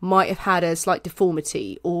Henry might have had a slight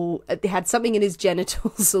deformity or had something in his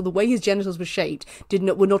genitals, or the way his genitals were shaped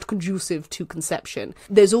were not conducive to conception.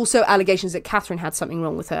 There's also allegations that Catherine had something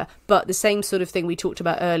wrong with her, but the same sort of thing we talked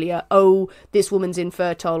about earlier. Oh, this woman's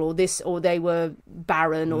infertile, or they were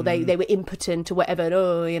barren, or they were impotent, or whatever.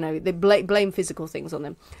 They blame physical things on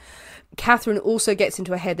them. Catherine also gets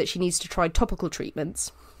into her head that she needs to try topical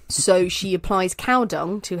treatments. So she applies cow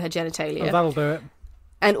dung to her genitalia. Oh, that'll do it.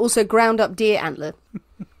 And also ground up deer antler.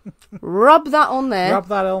 Rub that on there. Rub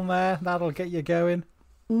that on there. That'll get you going.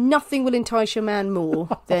 Nothing will entice your man more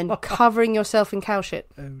than covering yourself in cow shit.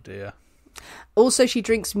 Oh, dear. Also, she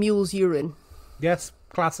drinks mule's urine. Yes,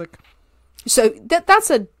 classic. So that's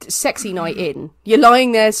a sexy night in. You're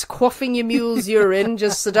lying there quaffing your mule's urine,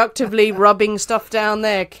 just seductively rubbing stuff down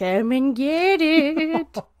there. Come and get it.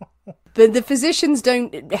 But the physicians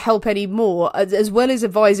don't help anymore, as well as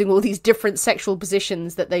advising all these different sexual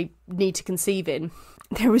positions that they need to conceive in.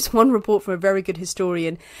 There is one report from a very good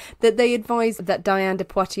historian that they advise that Diane de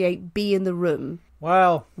Poitiers be in the room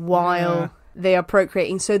while they are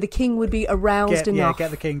procreating, so the king would be aroused enough. Yeah,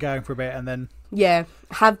 get the king going for a bit and then... Yeah,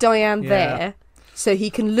 have Diane there so he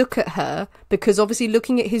can look at her, because obviously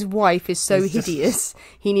looking at his wife is so hideous.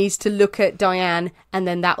 He needs to look at Diane and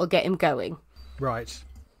then that will get him going. Right.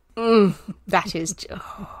 That is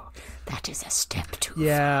a step too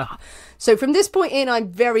far. So from this point in, I'm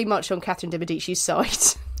very much on Catherine de Medici's side.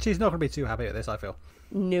 She's not going to be too happy with this, I feel.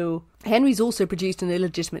 No. Henry's also produced an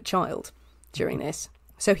illegitimate child during this,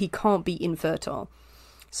 so he can't be infertile.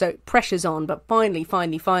 So pressure's on, but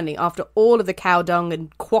finally, after all of the cow dung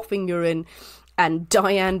and quaffing urine and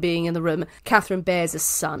Diane being in the room, Catherine bears a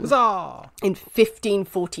son. Huzzah! In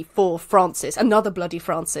 1544, Francis, another bloody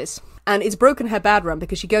Francis. And it's broken her bad run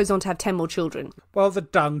because she goes on to have 10 more children. Well, the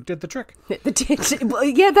dung did the trick.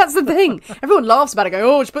 Yeah, that's the thing. Everyone laughs about it, going,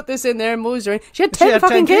 oh, she put this in there and moister. She had 10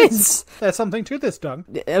 fucking kids. There's something to this dung.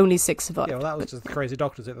 Only 6 survived. Yeah, well, that was just the crazy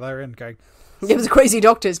doctors that they were in going... It was crazy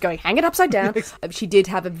doctors going, hang it upside down. She did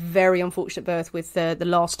have a very unfortunate birth with the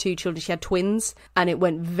last 2 children. She had twins, and it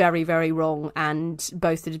went very, very wrong, and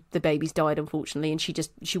both the babies died, unfortunately, and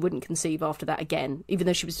she wouldn't conceive after that again, even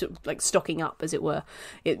though she was sort of like stocking up, as it were.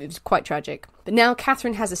 It was quite tragic. But now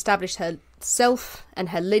Catherine has established herself and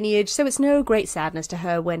her lineage, so it's no great sadness to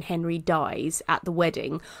her when Henry dies at the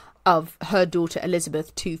wedding of her daughter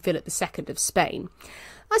Elizabeth to Philip II of Spain.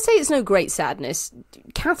 I say it's no great sadness.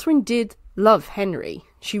 Catherine did love Henry.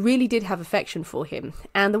 She really did have affection for him.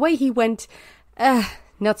 And the way he went,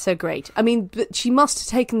 Not so great. I mean, but she must have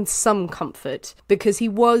taken some comfort because he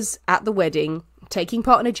was at the wedding taking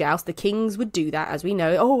part in a joust. The kings would do that, as we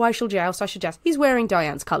know. Oh, I shall joust, I shall joust. He's wearing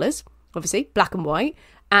Diane's colours, obviously, black and white,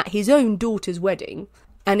 at his own daughter's wedding.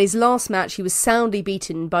 And his last match, he was soundly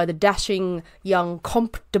beaten by the dashing young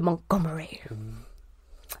Comte de Montgomery.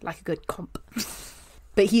 Like a good comp.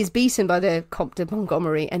 But he is beaten by the Comte de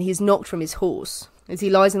Montgomery and he is knocked from his horse. As he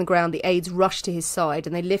lies on the ground, the aides rush to his side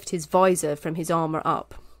and they lift his visor from his armour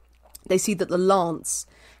up. They see that the lance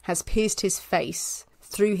has pierced his face,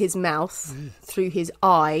 through his mouth, through his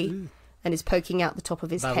eye, and is poking out the top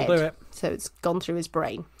of his head. That'll do it. So it's gone through his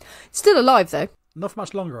brain. Still alive, though. Not for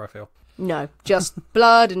much longer, I feel. No, just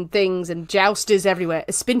blood and things and jousters everywhere.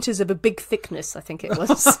 Splinters of a big thickness, I think it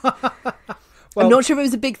was. Well, I'm not sure if it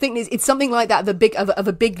was a big thickness. It's something like that, of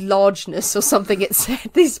a big largeness or something. It said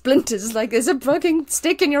these splinters, like there's a fucking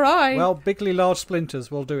stick in your eye. Well, bigly large splinters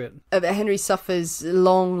will do it. Henry suffers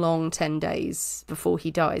long 10 days before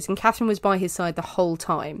he dies, and Catherine was by his side the whole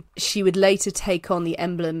time. She would later take on the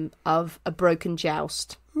emblem of a broken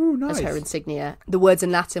joust. Ooh, nice. As her insignia. The words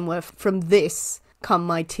in Latin were, "From this come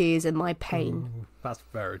my tears and my pain." Ooh, that's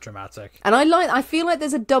very dramatic. And I feel like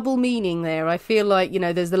there's a double meaning there. I feel like,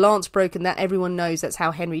 there's the lance broken, that everyone knows that's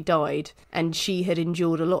how Henry died, and she had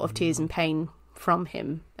endured a lot of tears and pain from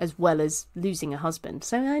him, as well as losing a husband.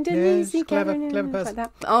 So I don't see clever person. Like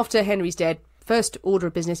that. After Henry's dead, first order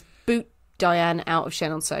of business, boot Diane out of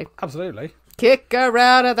Chenonceau. Absolutely. Kick her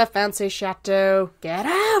out of the fancy chateau. Get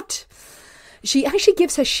out! She actually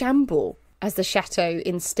gives her Chambord as the chateau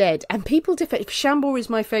instead, and people differ. Chambord is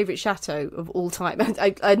my favourite chateau of all time,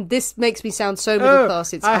 and this makes me sound so middle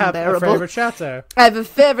class, it's unbearable. I have a favourite chateau. I have a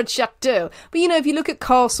favourite chateau. But if you look at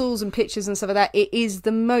castles and pictures and stuff like that, it is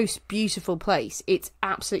the most beautiful place. It's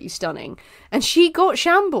absolutely stunning. And she got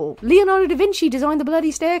Chambord. Leonardo da Vinci designed the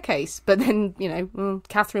bloody staircase, but then,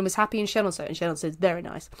 Catherine was happy in Chenonceau, and Chenonceau is very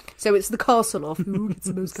nice. So it's the castle of who gets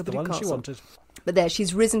the most coveted castle. She wanted. But there,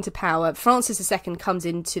 she's risen to power. Francis II comes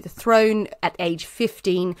into the throne at age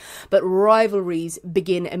 15, but rivalries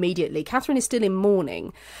begin immediately. Catherine is still in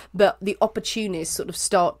mourning, but the opportunists sort of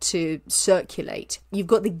start to circulate. You've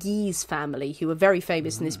got the Guise family, who are very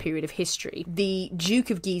famous in this period of history. The Duke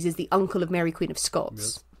of Guise is the uncle of Mary Queen of Scots.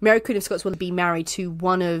 Yes. Mary Queen of Scots will be married to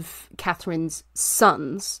one of Catherine's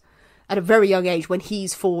sons at a very young age, when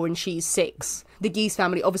he's 4 and she's 6. The Guise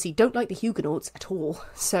family obviously don't like the Huguenots at all,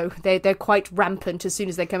 so they're quite rampant as soon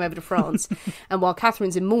as they come over to France. And while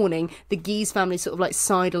Catherine's in mourning, the Guise family sort of like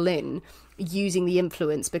sidle in, using the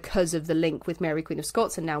influence because of the link with Mary Queen of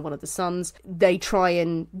Scots and now one of the sons. They try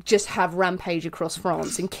and just have rampage across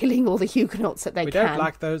France and killing all the Huguenots that they can. We don't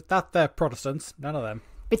like those. They're Protestants. None of them.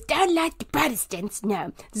 But don't like the Protestants.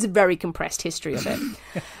 No. This is a very compressed history of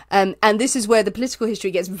it. And this is where the political history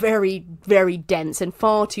gets very, very dense, and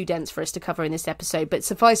far too dense for us to cover in this episode. But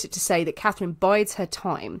suffice it to say that Catherine bides her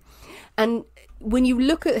time. And when you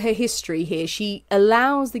look at her history here, she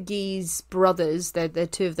allows the Guise brothers, there are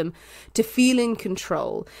 2 of them, to feel in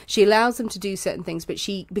control. She allows them to do certain things, but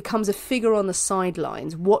she becomes a figure on the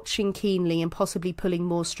sidelines, watching keenly and possibly pulling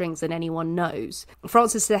more strings than anyone knows.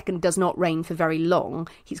 Francis II does not reign for very long.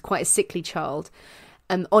 He's quite a sickly child.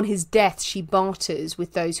 On his death, she barters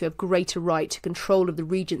with those who have greater right to control of the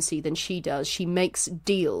regency than she does. She makes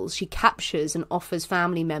deals. She captures and offers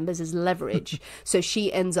family members as leverage. So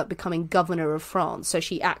she ends up becoming governor of France. So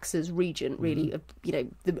she acts as regent, really,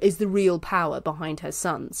 is the real power behind her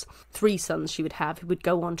sons. 3 sons she would have who would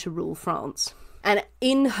go on to rule France. And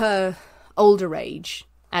in her older age,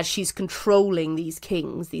 as she's controlling these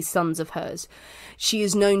kings, these sons of hers, she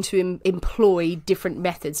is known to employ different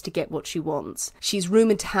methods to get what she wants. She's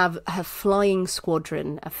rumoured to have her flying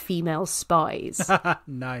squadron of female spies.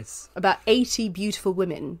 Nice. About 80 beautiful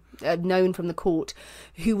women known from the court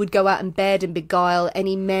who would go out and bed and beguile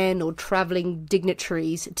any men or travelling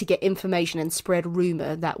dignitaries to get information and spread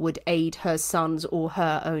rumour that would aid her sons or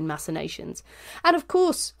her own machinations. And of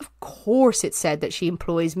course it's said that she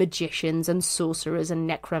employs magicians and sorcerers and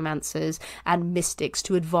necromancers and mystics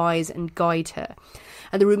to advise and guide her.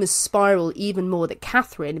 And the rumours spiral even more that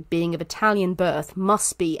Catherine, being of Italian birth,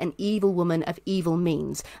 must be an evil woman of evil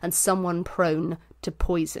means and someone prone to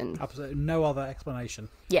poison. Absolutely no other explanation.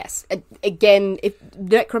 Yes. Again, if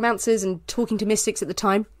necromancers and talking to mystics at the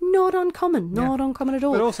time, not uncommon. Not uncommon at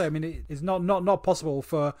all. But also, it's not possible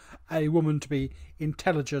for a woman to be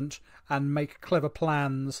intelligent and make clever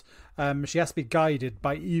plans. She has to be guided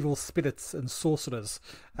by evil spirits and sorcerers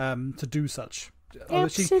to do such.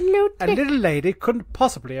 Absolutely. A little lady couldn't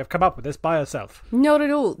possibly have come up with this by herself. Not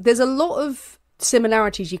at all. There's a lot of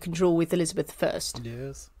similarities you can draw with Elizabeth I.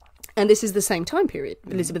 Yes. And this is the same time period,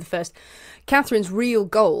 Elizabeth I. Catherine's real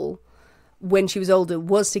goal when she was older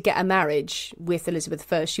was to get a marriage with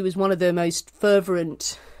Elizabeth I. She was one of the most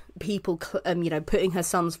fervent people, putting her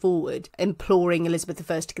sons forward, imploring Elizabeth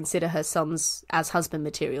I to consider her sons as husband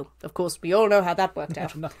material. Of course, we all know how that worked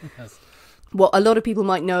out. Yes. What a lot of people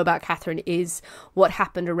might know about Catherine is what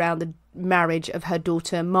happened around the marriage of her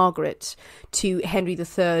daughter Margaret to Henry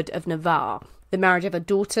III of Navarre. The marriage of her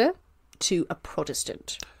daughter to a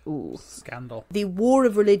Protestant. Ooh. Scandal. The war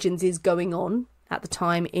of religions is going on at the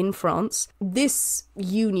time in France. This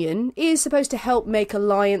union is supposed to help make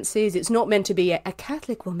alliances. It's not meant to be a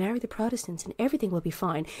Catholic will marry the Protestants and everything will be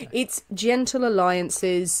fine. It's gentle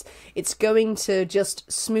alliances. It's going to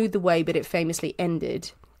just smooth the way, but it famously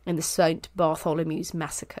ended in the St. Bartholomew's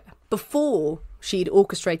massacre. Before she'd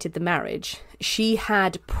orchestrated the marriage, she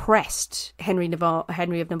had pressed Henry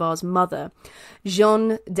of Navarre's mother,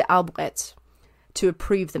 Jeanne d'Albret, to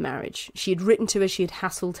approve the marriage. She had written to her, she had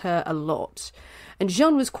hassled her a lot. And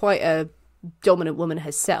Jeanne was quite a dominant woman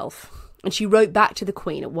herself. And she wrote back to the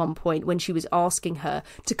Queen at one point when she was asking her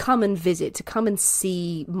to come and visit, to come and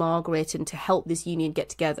see Margaret and to help this union get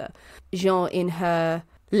together. Jeanne, in her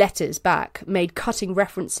letters back, made cutting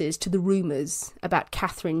references to the rumours about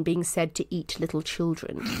Catherine being said to eat little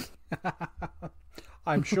children.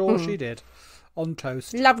 I'm sure she did. On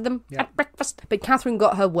toast. Loved them at breakfast. But Catherine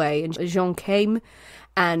got her way, and Jeanne came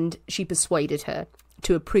and she persuaded her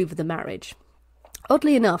to approve of the marriage.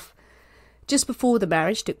 Oddly enough, just before the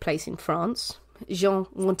marriage took place in France, Jeanne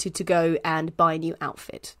wanted to go and buy a new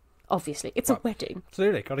outfit. Obviously, it's a wedding.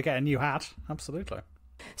 Absolutely, got to get a new hat. Absolutely.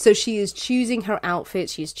 So she is choosing her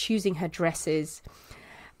outfits, she is choosing her dresses,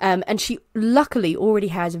 and she luckily already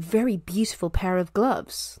has a very beautiful pair of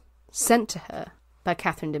gloves sent to her by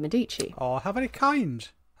Catherine de Medici. Oh, how very kind.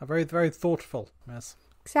 How very, very thoughtful. Yes.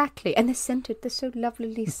 Exactly. And they're scented. They're so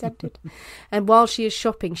lovely scented. And while she is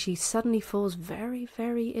shopping, she suddenly falls very,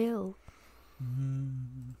 very ill.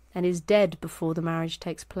 And is dead before the marriage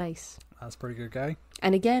takes place. That's pretty good, guy.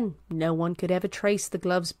 And again, no one could ever trace the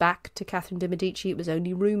gloves back to Catherine de Medici. It was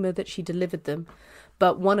only rumour that she delivered them.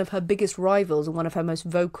 But one of her biggest rivals and one of her most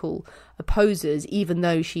vocal opposers, even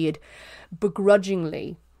though she had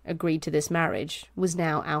begrudgingly agreed to this marriage, was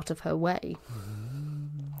now out of her way.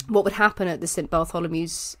 What would happen at the St.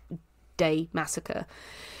 Bartholomew's Day massacre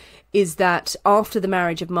is that after the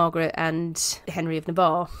marriage of Margaret and Henry of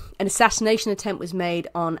Navarre, an assassination attempt was made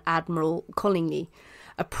on Admiral Coligny,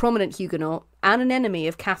 a prominent Huguenot and an enemy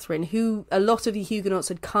of Catherine, who a lot of the Huguenots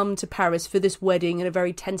had come to Paris for this wedding in a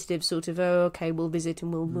very tentative sort of, oh, okay, we'll visit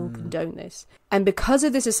and we'll condone this. And because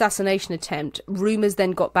of this assassination attempt, rumours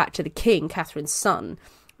then got back to the king, Catherine's son,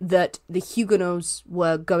 that the Huguenots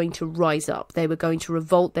were going to rise up. They were going to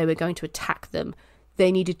revolt. They were going to attack them.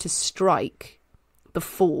 They needed to strike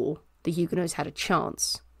before the Huguenots had a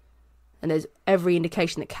chance. And there's every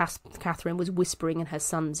indication that Catherine was whispering in her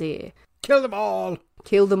son's ear, "Kill them all!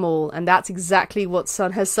 Kill them all." And that's exactly what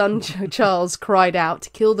her son Charles cried out,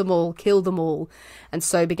 "Kill them all, kill them all." And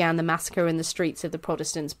so began the massacre in the streets of the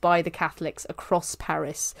Protestants by the Catholics across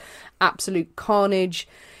Paris. Absolute carnage.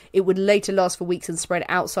 It would later last for weeks and spread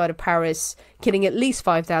outside of Paris, killing at least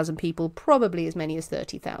 5,000 people, probably as many as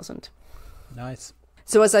 30,000. Nice.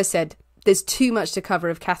 So as I said, there's too much to cover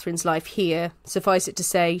of Catherine's life here. Suffice it to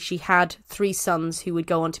say, she had 3 sons who would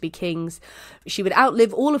go on to be kings. She would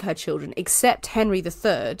outlive all of her children except Henry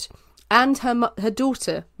III and her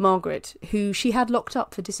daughter, Margaret, who she had locked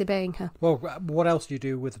up for disobeying her. Well, what else do you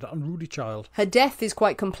do with an unruly child? Her death is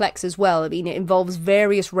quite complex as well. I mean, it involves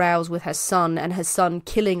various rows with her son and her son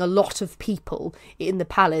killing a lot of people in the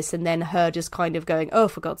palace and then her just kind of going, oh,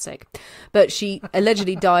 for God's sake. But she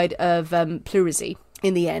allegedly died of pleurisy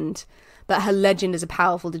in the end. But her legend as a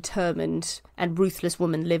powerful, determined and ruthless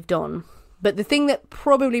woman lived on. But the thing that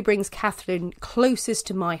probably brings Catherine closest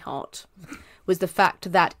to my heart was the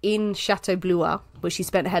fact that in Chateau Blois, where she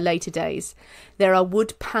spent her later days, there are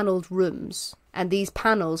wood-panelled rooms, and these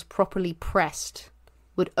panels, properly pressed,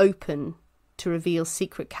 would open to reveal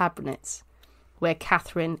secret cabinets where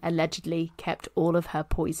Catherine allegedly kept all of her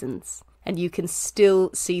poisons. And you can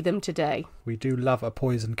still see them today. We do love a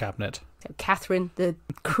poison cabinet. So Catherine, the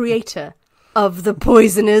creator of the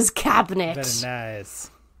poisoner's cabinet. Very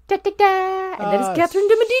nice. Da, da, da. And that is Catherine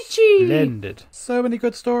de Medici. Splendid. So many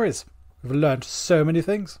good stories. We've learned so many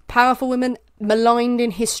things. Powerful women maligned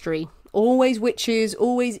in history. Always witches,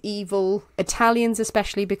 always evil. Italians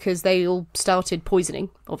especially, because they all started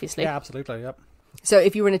poisoning, obviously. Yeah, absolutely, yep. So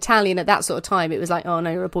if you were an Italian at that sort of time, it was like, oh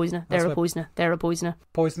no, you're a poisoner, they're a poisoner, they're a poisoner.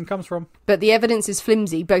 Poison comes from. But the evidence is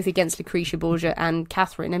flimsy, both against Lucrezia Borgia and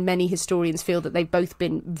Catherine, and many historians feel that they've both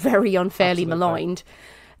been very unfairly maligned.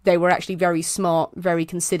 They were actually very smart, very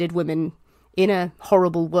considered women in a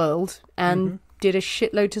horrible world and did a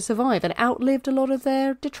shitload to survive and outlived a lot of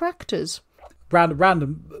their detractors.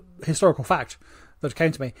 Random historical fact that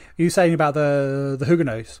came to me. You saying about the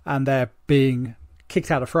Huguenots and their being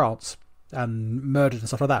kicked out of France and murdered and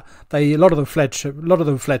stuff like that. A lot of them fled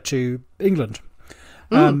to England,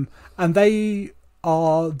 and they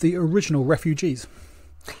are the original refugees.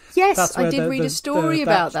 Yes, I did read a story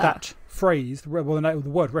about that. That phrase, the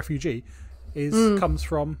word refugee, comes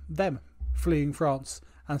from them fleeing France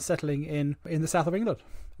and settling in the south of England.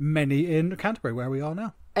 Many in Canterbury, where we are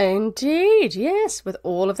now. Indeed, yes, with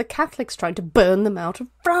all of the Catholics trying to burn them out of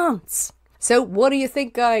France. So what do you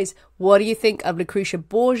think, guys? What do you think of Lucrezia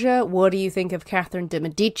Borgia? What do you think of Catherine de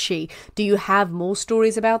Medici? Do you have more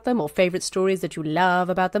stories about them or favourite stories that you love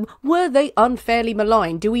about them? Were they unfairly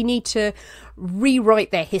maligned? Do we need to rewrite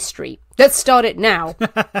their history? Let's start it now.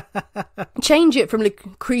 Change it from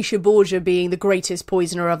Lucrezia Borgia being the greatest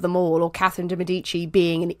poisoner of them all, or Catherine de Medici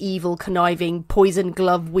being an evil, conniving, poison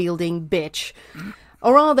glove-wielding bitch.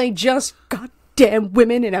 Or are they just goddamn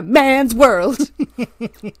women in a man's world?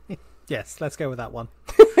 Yes, let's go with that one.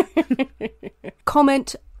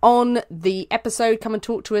 Comment on the episode. Come and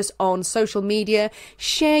talk to us on social media.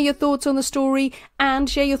 Share your thoughts on the story and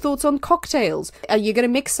share your thoughts on cocktails. Are you going to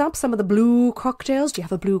mix up some of the blue cocktails? Do you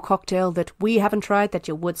have a blue cocktail that we haven't tried that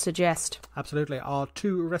you would suggest? Absolutely. Our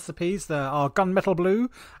two recipes, our gunmetal blue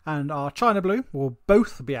and our China blue, will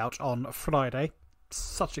both be out on Friday.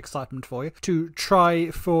 Such excitement for you to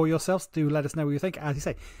try for yourselves. Do let us know what you think. As you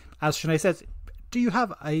say, as Sinead says, do you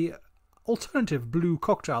have a alternative blue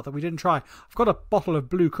cocktail that we didn't try? I've got a bottle of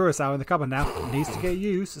blue curacao in the cupboard now. It needs to get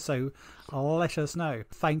used, so let us know.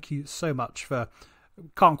 Thank you so much for...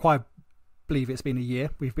 Can't quite believe it's been a year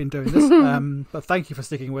we've been doing this, but thank you for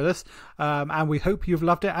sticking with us, and we hope you've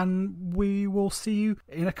loved it, and we will see you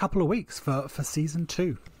in a couple of weeks for season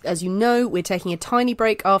 2. As you know, we're taking a tiny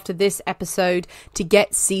break after this episode to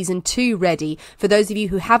get season 2 ready. For those of you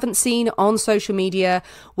who haven't seen on social media,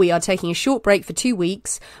 we are taking a short break for 2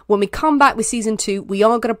 weeks. When we come back with season 2, we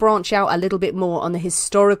are going to branch out a little bit more on the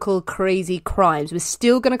historical crazy crimes. We're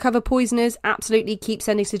still going to cover poisoners. Absolutely keep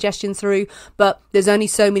sending suggestions through, but there's only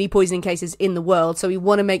so many poisoning cases in the world, so we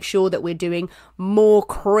want to make sure that we're doing more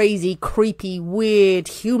crazy, creepy, weird,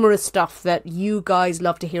 humorous stuff that you guys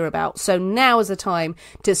love to hear about. So now is the time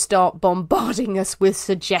to start bombarding us with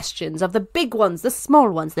suggestions of the big ones, the small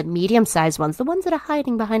ones, the medium-sized ones, the ones that are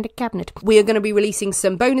hiding behind a cabinet. We are going to be releasing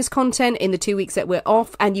some bonus content in the 2 weeks that we're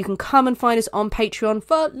off, and you can come and find us on Patreon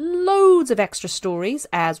for loads of extra stories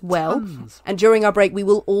as well. Tons. And during our break, we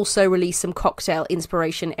will also release some cocktail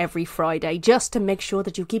inspiration every Friday, just to make sure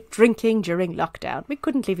that you keep drinking during lockdown. We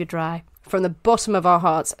couldn't leave you dry. From the bottom of our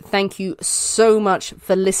hearts, thank you so much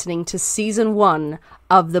for listening to season 1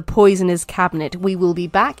 of The Poisoner's Cabinet. We will be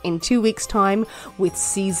back in 2 weeks' time with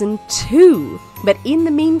season 2. But in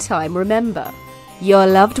the meantime, remember, your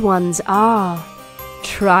loved ones are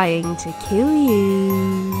trying to kill you.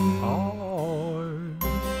 Oh.